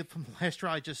 Obviously, from the last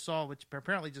trailer I just saw, which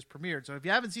apparently just premiered. So if you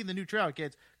haven't seen the new trailer,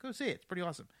 kids, go see it. It's pretty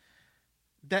awesome.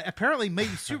 That apparently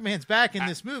maybe Superman's back in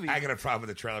this movie. I got a problem with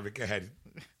the trailer, but go ahead.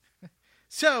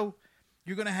 So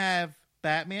you're going to have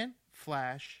Batman,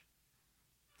 Flash,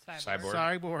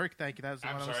 Cyborg. Cyborg. Thank you. That was the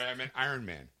I'm one sorry, I meant Iron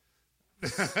Man.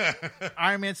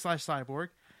 Iron Man / Cyborg.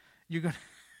 You're going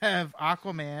to have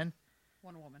Aquaman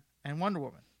Wonder Woman. and Wonder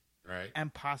Woman. Right.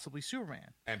 And possibly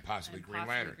Superman. And possibly And Green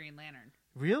possibly Lantern. Green Lantern.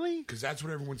 Really? Because that's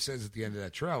what everyone says at the end of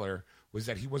that trailer, was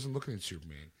that he wasn't looking at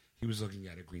Superman. He was looking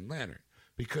at a Green Lantern.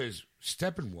 Because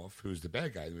Steppenwolf, who's the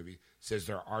bad guy in the movie, says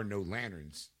there are no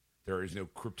lanterns. There is no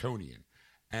Kryptonian.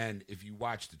 And if you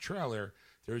watch the trailer,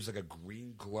 there's like a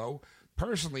green glow.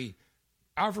 Personally,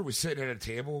 Alfred was sitting at a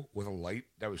table with a light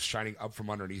that was shining up from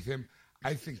underneath him.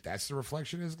 I think that's the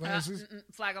reflection in his glasses.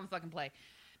 Flag on fucking play.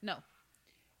 No.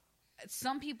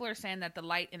 Some people are saying that the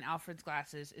light in Alfred's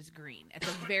glasses is green at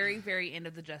the very, very end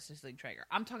of the Justice League trailer.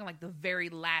 I'm talking like the very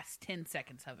last 10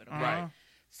 seconds of it. Okay? Right.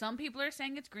 Some people are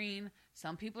saying it's green.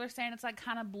 Some people are saying it's like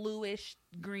kind of bluish,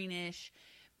 greenish.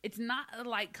 It's not a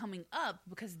light coming up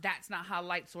because that's not how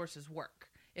light sources work.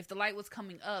 if the light was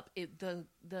coming up,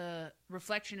 the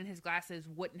reflection in his glasses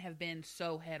wouldn't have been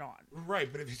so head on.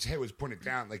 Right, but if his head was pointed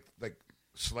down, like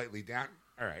slightly down,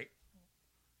 all right.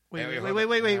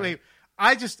 Wait.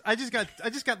 I just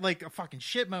got like a fucking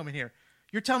shit moment here.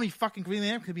 You're telling me fucking Green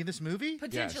Lantern could be in this movie?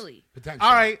 Potentially. Yes, potentially.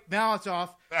 All right, now it's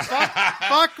off.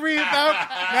 Fuck Green. No,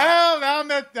 I'm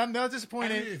not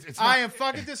disappointed. I am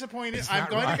fucking disappointed.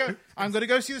 I'm going to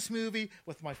go see this movie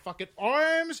with my fucking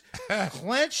arms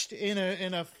clenched in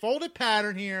a folded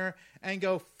pattern here and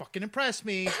go fucking impress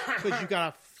me because you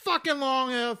got a fucking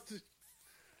long.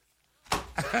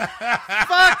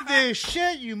 Fuck this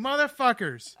shit, you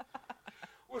motherfuckers.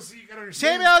 Well, see, you gotta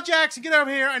understand. Samuel L. Jackson, get over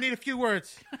here. I need a few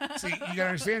words. See, you gotta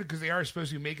understand because they are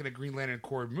supposed to be making a Green Lantern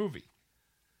Corps movie.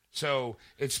 So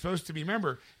it's supposed to be,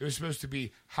 remember, it was supposed to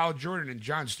be Hal Jordan and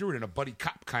Jon Stewart in a buddy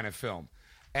cop kind of film.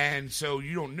 And so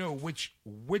you don't know which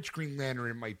Green Lantern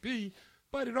it might be,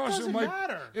 but it also Doesn't might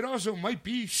matter. It also might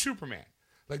be Superman.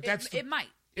 Like It might.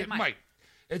 It might.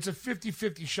 It's a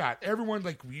 50-50 shot. Everyone,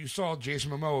 like you saw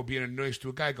Jason Momoa being a nice to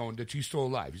a guy going that he's still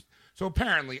alive. So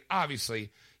apparently,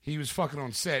 obviously, he was fucking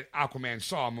on set. Aquaman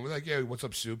saw him and was like, "Yeah, what's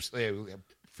up, Soups?" Yeah,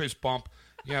 fist bump,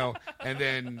 and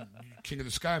then King of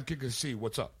the Sky, I'm King of the Sea.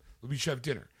 What's up? We should have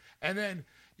dinner. And then,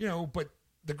 but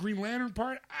the Green Lantern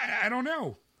part, I don't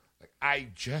know. Like, I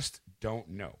just don't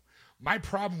know. My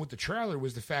problem with the trailer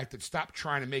was the fact that stop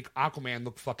trying to make Aquaman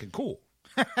look fucking cool.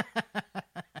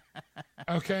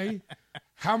 Okay?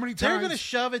 How many times? They're going to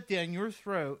shove it down your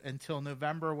throat until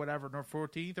November or whatever, or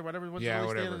 14th or whatever. Yeah,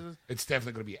 whatever. It's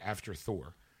definitely going to be after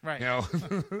Thor. Right. I'm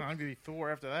going to be Thor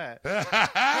after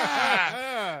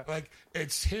that. Like,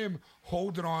 it's him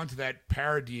holding on to that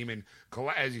parademon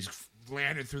as he's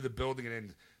landing through the building and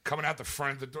then coming out the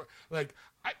front of the door. Like,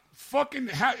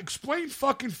 explain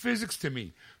fucking physics to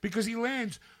me. Because he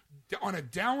lands on a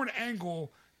downward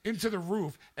angle into the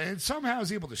roof and then somehow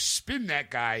is able to spin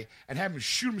that guy and have him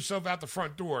shoot himself out the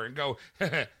front door and go,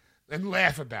 and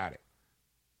laugh about it.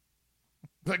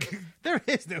 Like, there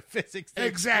is no physics to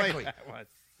exactly. explain that one.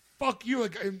 Fuck you.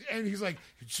 Like, and he's like,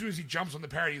 as soon as he jumps on the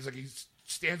parody, he's like, he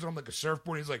stands on like a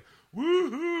surfboard. He's like,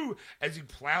 woohoo! As he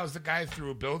plows the guy through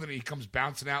a building and he comes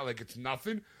bouncing out like it's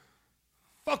nothing.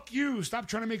 Fuck you. Stop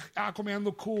trying to make Aquaman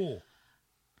look cool.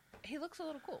 He looks a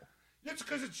little cool. That's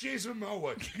because it's Jason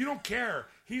Momoa. You don't care.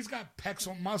 He's got pecs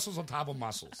on muscles on top of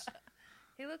muscles.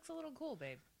 He looks a little cool,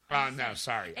 babe. No,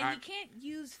 sorry. And you can't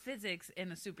use physics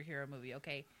in a superhero movie,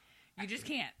 okay? You just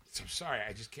can't. I'm sorry.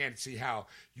 I just can't see how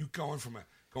you going from a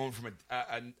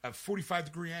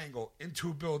 45-degree angle into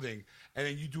a building, and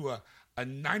then you do a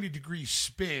 90-degree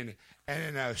spin,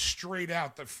 and then straight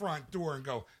out the front door and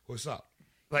go, what's up?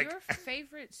 Like, your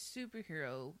favorite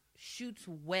superhero shoots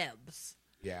webs.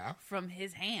 Yeah. From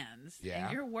his hands. Yeah.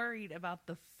 And you're worried about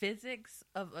the physics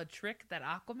of a trick that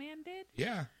Aquaman did?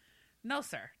 Yeah. No,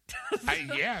 sir.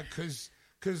 Yeah, because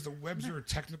the webs are a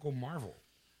technical marvel.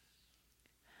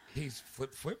 He's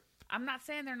flip. I'm not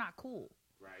saying they're not cool.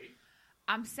 Right.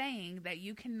 I'm saying that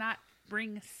you cannot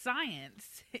bring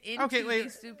science into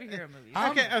these superhero movies.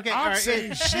 Okay. I'm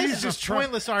saying she's just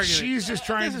pointless argument. She's just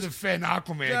trying to defend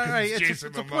Aquaman because it's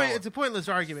Jason Momoa. It's a pointless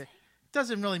argument. It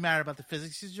doesn't really matter about the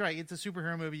physics. He's right. It's a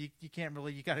superhero movie. You can't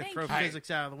really. You got to throw physics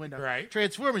out of the window. Right.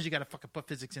 Transformers, you got to fucking put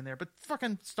physics in there. But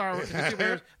fucking Star Wars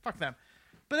superheroes, fuck them.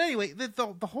 But anyway,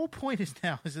 the whole point is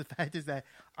the fact is that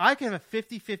I can have a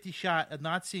 50-50 shot of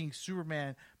not seeing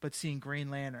Superman, but seeing Green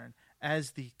Lantern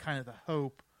as the kind of the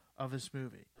hope of this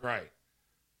movie. Right.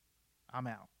 I'm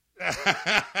out.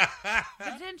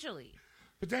 Potentially.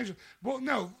 Well,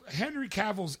 no, Henry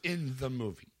Cavill's in the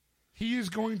movie. He is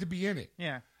going to be in it.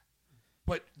 Yeah.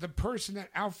 But the person that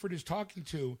Alfred is talking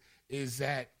to is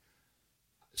that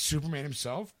Superman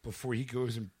himself, before he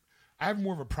goes and... I have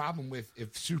more of a problem with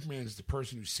if Superman is the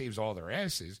person who saves all their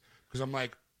asses, because I'm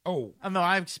like, oh... No,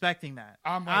 I'm expecting that.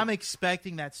 I'm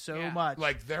expecting that so much.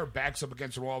 Like, their back's up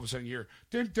against the wall, all of a sudden you're...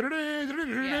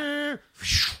 Yeah.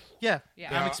 Yeah.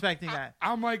 I'm expecting that.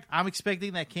 I'm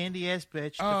expecting that candy-ass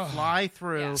bitch to fly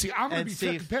through. Yeah. See, I'm going to be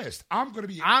fucking pissed. I'm going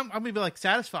to be like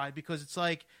satisfied because it's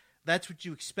like that's what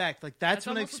you expect. Like that's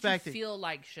what I'm expecting. What you feel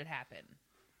like should happen.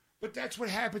 But that's what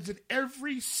happens in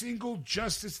every single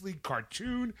Justice League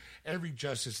cartoon, every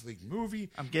Justice League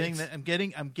movie. I'm getting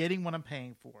what I'm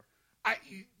paying for. I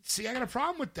got a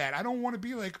problem with that. I don't want to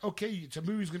be like, okay, it's a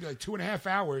movie's going to be like 2.5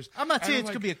 hours. I'm not saying it's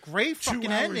going to be a great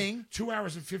fucking ending. 2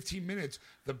 hours and 15 minutes.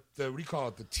 The what do you call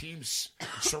it? The team's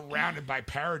surrounded by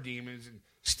parademons, and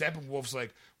Steppenwolf's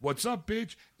like, "What's up,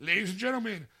 bitch, ladies and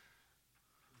gentlemen?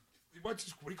 What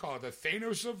do you call it? The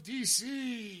Thanos of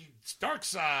DC, it's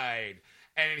Darkseid."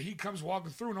 And he comes walking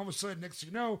through, and all of a sudden, next thing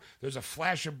you know, there's a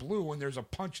flash of blue, and there's a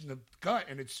punch in the gut,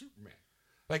 and it's Superman.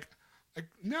 Like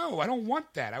no, I don't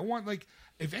want that. I want, like,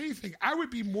 if anything, I would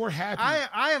be more happy.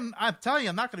 I'm telling you,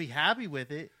 I'm not going to be happy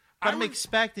with it, but I'm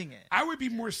expecting it. I would be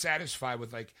more satisfied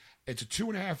with, like, it's a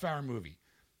 2.5-hour movie.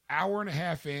 Hour and a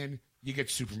half in, you get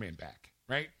Superman back,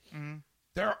 right?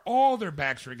 Mm-hmm. All their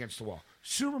backs are against the wall.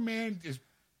 Superman is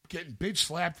getting bitch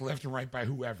slapped left and right by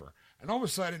whoever. And all of a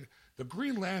sudden, the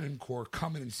Green Lantern Corps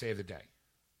come in and save the day.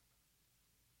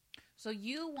 So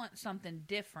you want something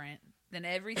different than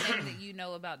everything that you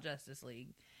know about Justice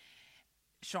League,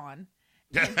 Sean.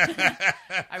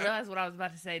 I realized what I was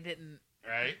about to say didn't.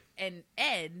 Right. And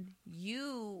Ed,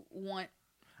 you want.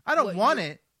 I don't want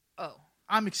it. Oh.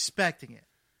 I'm expecting it.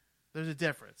 There's a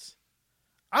difference.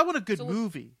 I want a good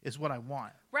movie, is what I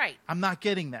want. Right. I'm not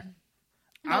getting that.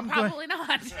 No, probably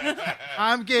not.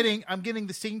 I'm getting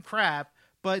the same crap,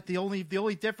 but the only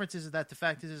difference is that the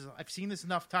fact is I've seen this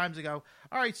enough times ago.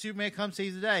 All right, Superman comes,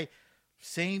 saves the day.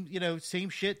 Same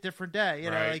shit, different day.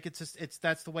 You know, like it's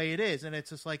that's the way it is, and it's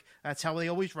just like that's how they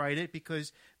always write it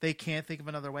because they can't think of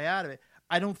another way out of it.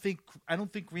 I don't think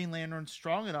Green Lantern's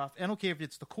strong enough. I don't care if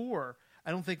it's the Corps.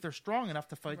 I don't think they're strong enough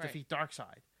to defeat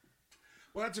Darkseid.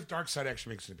 Well, that's if Darkseid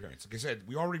actually makes an appearance. Like I said,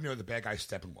 we already know the bad guy's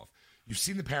Steppenwolf. You've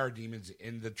seen the parademons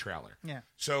in the trailer. Yeah.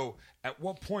 So at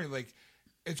what point, like,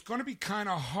 it's going to be kind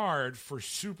of hard for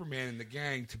Superman and the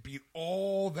gang to beat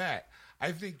all that.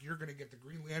 I think you're going to get the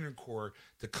Green Lantern Corps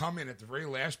to come in at the very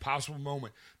last possible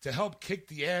moment to help kick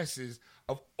the asses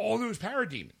of all those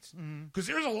parademons. Because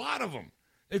there's a lot of them.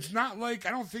 It's not like,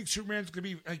 I don't think Superman's going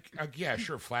to be, like, yeah,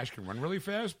 sure, Flash can run really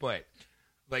fast, but,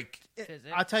 like...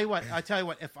 I'll tell you what,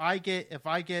 if I get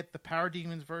the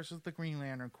parademons versus the Green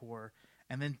Lantern Corps,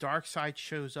 and then Darkseid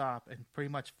shows up and pretty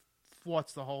much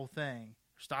thwarts the whole thing,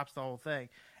 stops the whole thing,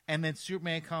 and then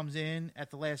Superman comes in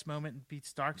at the last moment and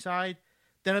beats Darkseid,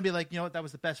 then I'll be like, you know what, that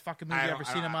was the best fucking movie I've ever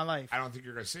seen in my life. I don't think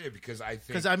you're going to say it because I think...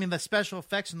 Because, I mean, the special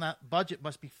effects in that budget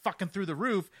must be fucking through the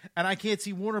roof, and I can't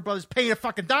see Warner Brothers paying a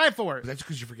fucking dime for it. But that's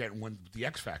because you're forgetting the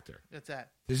X Factor. That's that.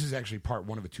 This is actually part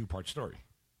one of a 2-part story.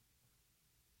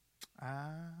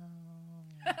 I'm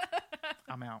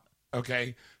out.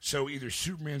 Okay, so either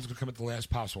Superman's going to come at the last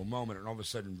possible moment, and all of a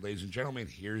sudden, ladies and gentlemen,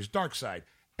 here's Darkseid,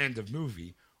 end of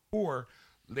movie. Or,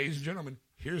 ladies and gentlemen,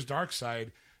 here's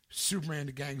Darkseid, Superman,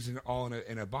 the gang's in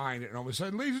a bind, and all of a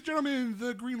sudden, ladies and gentlemen,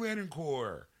 the Green Lantern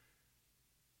Corps,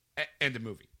 end of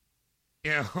movie.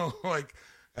 You know, like...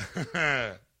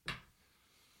 Yeah,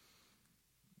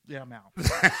 I'm out.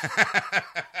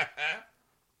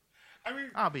 I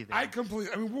mean, I'll be there.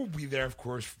 We'll be there, of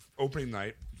course, opening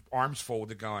night, arms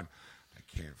folded, going, I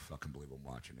can't fucking believe I'm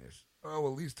watching this. Oh,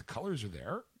 at least the colors are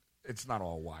there. It's not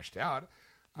all washed out.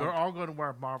 We're all going to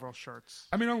wear Marvel shirts.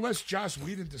 I mean, unless Joss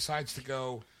Whedon decides to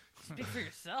go... Speak for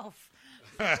yourself.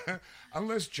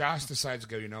 Unless Joss decides to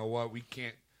go, you know what, we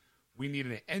need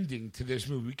an ending to this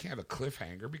movie. We can't have a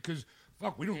cliffhanger because,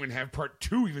 fuck, we don't even have part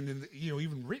 2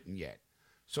 even written yet.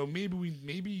 So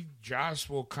maybe Joss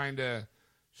will kind of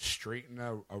straighten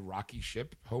a rocky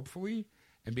ship, hopefully,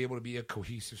 and be able to be a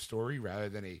cohesive story rather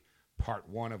than a part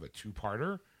 1 of a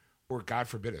 2-parter, or God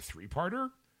forbid a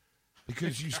 3-parter,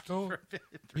 because you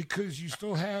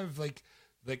still have like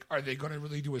are they going to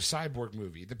really do a Cyborg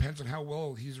movie? It depends on how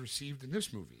well he's received in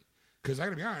this movie. Because I got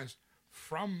to be honest,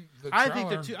 from the trailer, I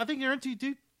think they're in too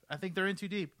deep. I think they're in too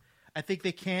deep. I think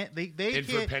they can't. They in can't,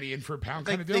 for a penny, in for a pound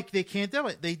kind of deal. They can't do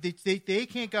it. They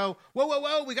can't go.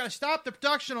 Whoa! We got to stop the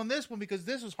production on this one because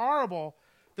this is horrible.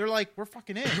 They're like, we're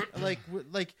fucking in. like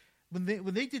when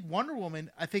they did Wonder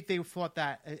Woman, I think they thought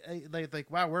that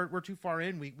like wow, we're too far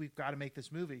in. We've got to make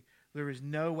this movie. There is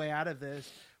no way out of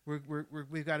this.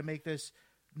 We've got to make this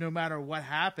no matter what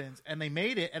happens. And they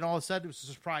made it, and all of a sudden it was a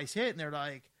surprise hit, and they're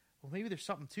like, well, maybe there's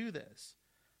something to this.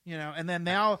 You know, and then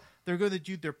now they're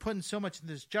they're putting so much in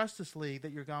this Justice League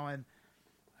that you're going,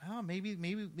 oh, maybe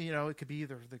you know, it could be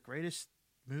either the greatest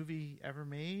movie ever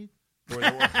made,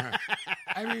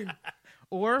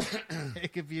 or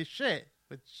it could be a shit.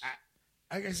 Which,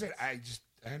 like I said, I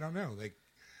don't know. Like,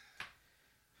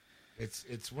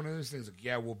 it's one of those things. Like,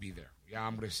 yeah, we'll be there. Yeah,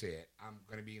 I'm gonna say it. I'm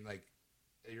gonna be like,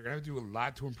 you're gonna have to do a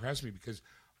lot to impress me because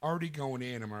already going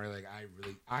in, I'm already like,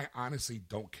 I honestly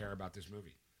don't care about this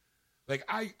movie. Like,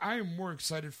 I am more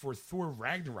excited for Thor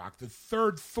Ragnarok, the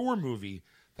 3rd Thor movie,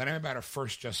 than I am about a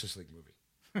first Justice League movie.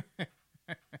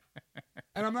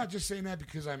 And I'm not just saying that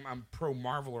because I'm pro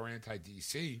Marvel or anti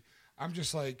DC. I'm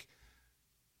just like,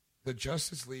 the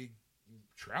Justice League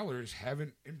trailers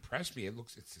haven't impressed me.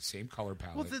 It's the same color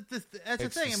palette. Well, that's the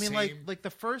thing. I mean, like the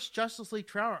first Justice League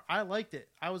trailer, I liked it.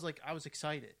 I was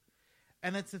excited.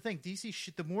 And that's the thing.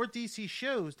 The more DC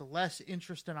shows, the less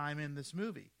interested I'm in this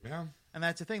movie. Yeah. And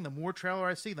that's the thing. The more trailer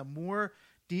I see, the more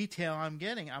detail I'm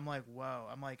getting. I'm like, whoa.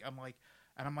 I'm like,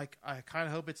 I kind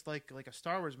of hope it's like a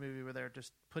Star Wars movie where they're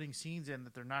just putting scenes in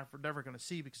that they're never going to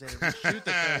see because they didn't shoot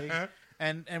the thing,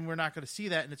 and we're not going to see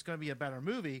that, and it's going to be a better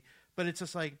movie. But it's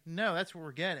just like, no, that's what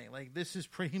we're getting. Like, this is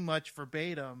pretty much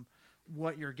verbatim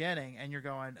what you're getting, and you're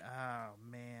going, oh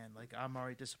man, like I'm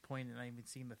already disappointed. I haven't even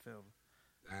seen the film.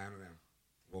 I don't know.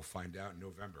 We'll find out in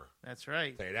November. That's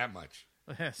right. Say that much.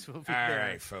 Yes, we'll be All there.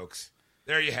 right, folks.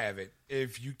 There you have it.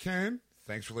 If you can,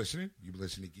 thanks for listening. You've been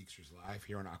listening to Geeksters Live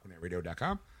here on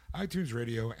AquanetRadio.com, iTunes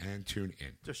Radio, and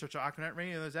TuneIn. Just search Aquanet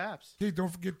Radio in those apps. Hey, don't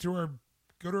forget to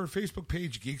go to our Facebook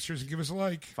page, Geeksters, and give us a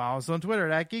like. Follow us on Twitter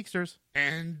at Geeksters.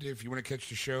 And if you want to catch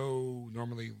the show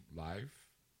normally live,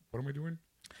 what am I doing?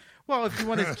 Well, if you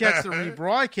want to catch the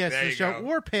rebroadcast of There the you show go.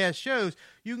 or past shows,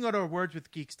 you can go to our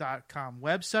wordswithgeeks.com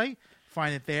website,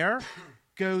 find it there.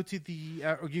 Go to the,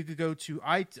 or you could go to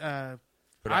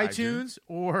iTunes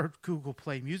or Google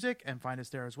Play Music and find us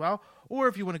there as well. Or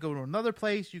if you want to go to another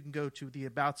place, you can go to the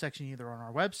About section either on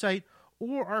our website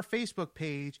or our Facebook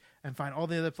page and find all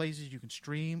the other places you can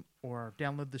stream or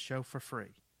download the show for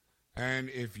free. And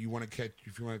if you want to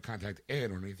contact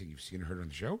Ed on anything you've seen or heard on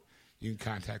the show, you can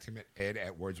contact him at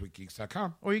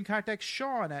ed@wordswithgeeks.com. Or you can contact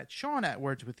Sean at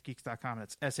wordswithgeeks.com.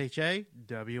 That's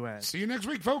SHAWN. See you next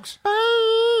week, folks.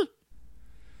 Bye.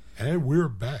 And we're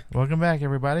back. Welcome back,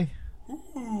 everybody.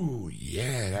 Ooh,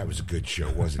 yeah, that was a good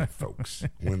show, wasn't it, folks?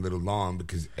 Went a little long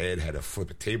because Ed had to flip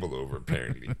a table over,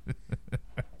 apparently.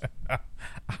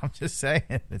 I'm just saying,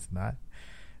 it's not.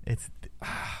 It's.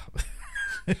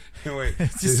 Anyway,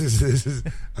 this is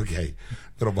okay.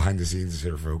 Little behind the scenes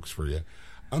here, folks, for you.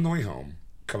 On the way home,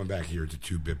 coming back here to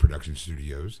 2-Bit Production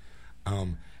Studios,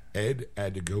 Ed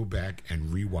had to go back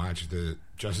and rewatch the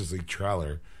Justice League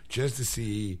trailer just to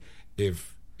see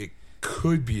if it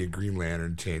could be a Green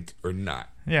Lantern tint or not.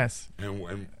 Yes.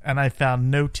 And I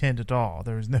found no tint at all.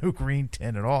 There was no green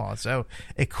tint at all. So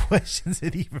it questions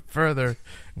it even further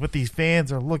what these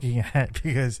fans are looking at,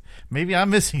 because maybe I'm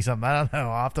missing something. I don't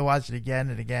know. I'll have to we're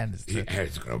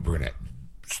going to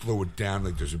slow it down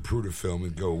like there's a Pruda film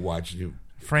and go watch it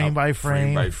frame by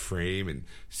frame and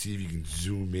see if you can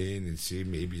zoom in and see if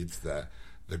maybe it's the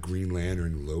Green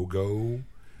Lantern logo,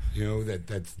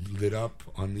 that's lit up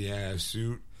on the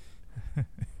suit.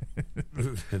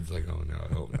 It's like, oh no,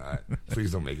 I hope not.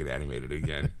 Please don't make it animated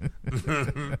again.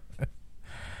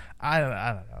 I don't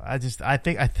know. I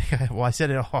think well, I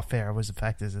said it off air. Was the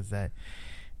fact is that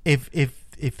if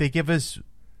they give us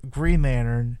Green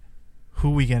Lantern,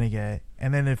 who are we gonna get?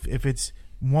 And then if it's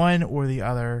one or the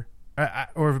other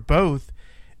or both,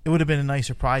 it would have been a nice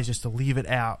surprise just to leave it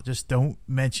out. Just don't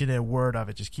mention a word of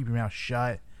it. Just keep your mouth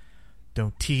shut.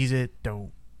 Don't tease it.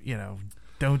 Don't do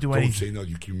anything. Don't say no.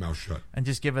 You keep your mouth shut. And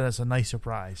just give us a nice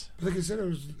surprise. Like I said,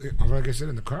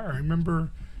 in the car. I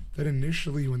remember that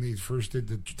initially when they first did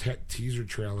the teaser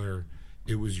trailer,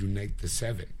 it was Unite the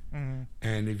Seven. Mm-hmm.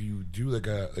 And if you do like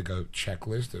a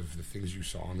checklist of the things you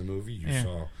saw in the movie, you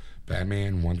saw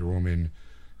Batman, Wonder Woman,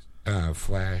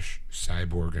 Flash,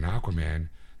 Cyborg, and Aquaman.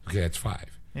 Okay, that's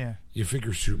 5. Yeah. You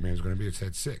figure Superman's going to be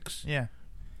at 6. Yeah.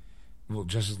 Well,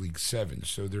 Justice League 7.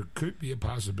 So there could be a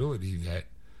possibility that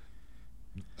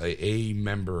a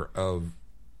member of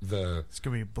the... It's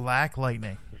going to be Black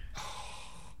Lightning.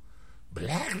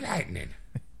 Black Lightning.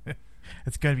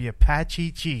 It's going to be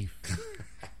Apache Chief.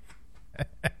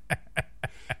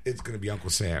 It's going to be Uncle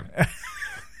Sam.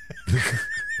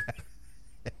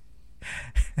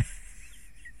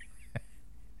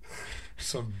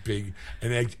 Some big...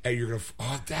 And you're going to...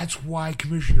 Oh, that's why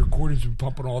Commissioner Gordon's been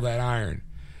pumping all that iron.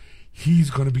 He's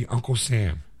going to be Uncle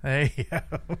Sam. There you go.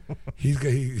 He's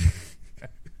going to...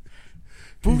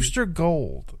 Booster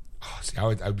Gold. Oh, see, I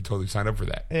would totally sign up for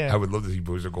that. Yeah. I would love to see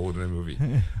Booster Gold in a movie.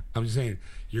 I'm just saying,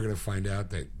 you're going to find out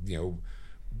that,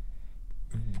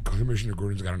 Commissioner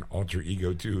Gordon's got an alter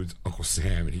ego, too. It's Uncle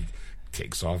Sam, and he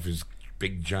takes off his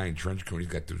big, giant trench coat. He's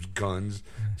got those guns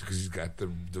because he's got the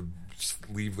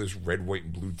sleeveless red, white,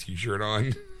 and blue T-shirt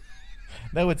on.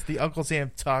 No, it's the Uncle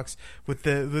Sam tux with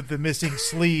the missing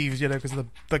sleeves, because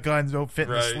the guns don't fit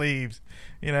in the sleeves,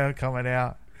 coming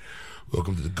out.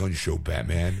 Welcome to the gun show,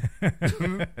 Batman.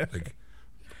 Like,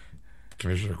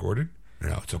 Commissioner Gordon?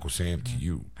 No, it's Uncle Sam to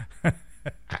you.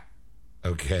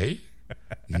 Okay.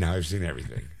 Now I've seen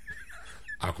everything.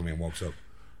 Aquaman walks up,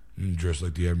 dressed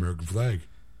like the American flag.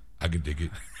 I can dig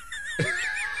it.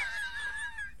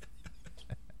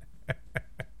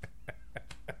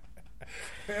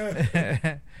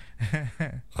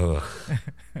 Ugh.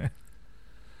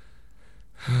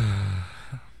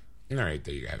 All right,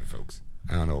 there you have it, folks.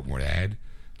 I don't know what more to add.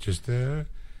 Just what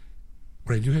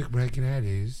I can add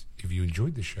is, if you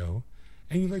enjoyed the show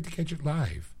and you'd like to catch it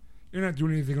live, you're not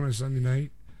doing anything on a Sunday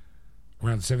night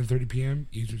around 7:30 p.m.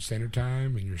 Eastern Standard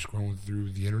Time, and you're scrolling through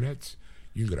the internet,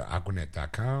 you can go to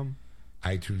Aquanet.com,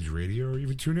 iTunes Radio, or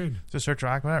even tune in. Just search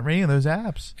Aquanet Radio, those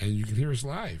apps. And you can hear us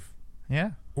live.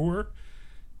 Yeah. Or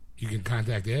you can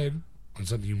contact Ed on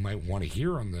something you might want to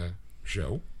hear on the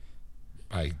show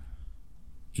by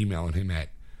emailing him at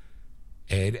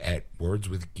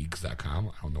ed@wordswithgeeks.com.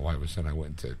 I don't know why all of a sudden I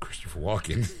went to Christopher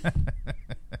Walken.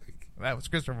 That was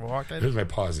Christopher Walken. There's my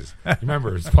pauses.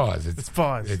 Remember, it's pause. It's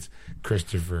pause. It's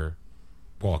Christopher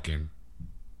Walken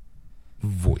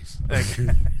voice.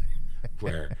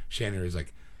 Where Shannon is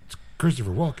like, it's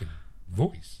Christopher Walken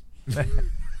voice.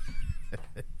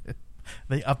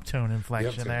 The uptone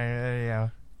inflection. The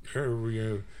uptone. There you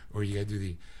go. Or you gotta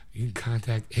do you can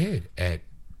contact Ed at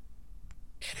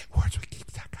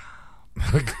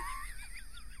wordswithgeeks.com.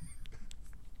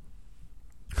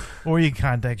 Or you can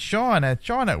contact Sean at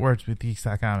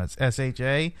wordswithgeeks.com. It's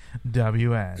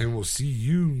SHAWN. And we'll see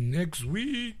you next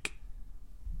week.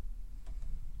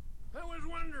 That was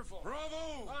wonderful.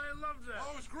 Bravo! I loved that.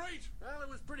 Oh, it was great. Well, it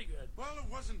was pretty good. Well, it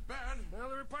wasn't bad. Well,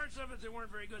 there were parts of it that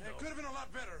weren't very good, It though. could have been a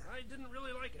lot better. I didn't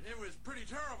really like it. It was pretty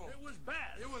terrible. It was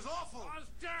bad. It was awful. It was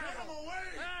Get him terrible. away!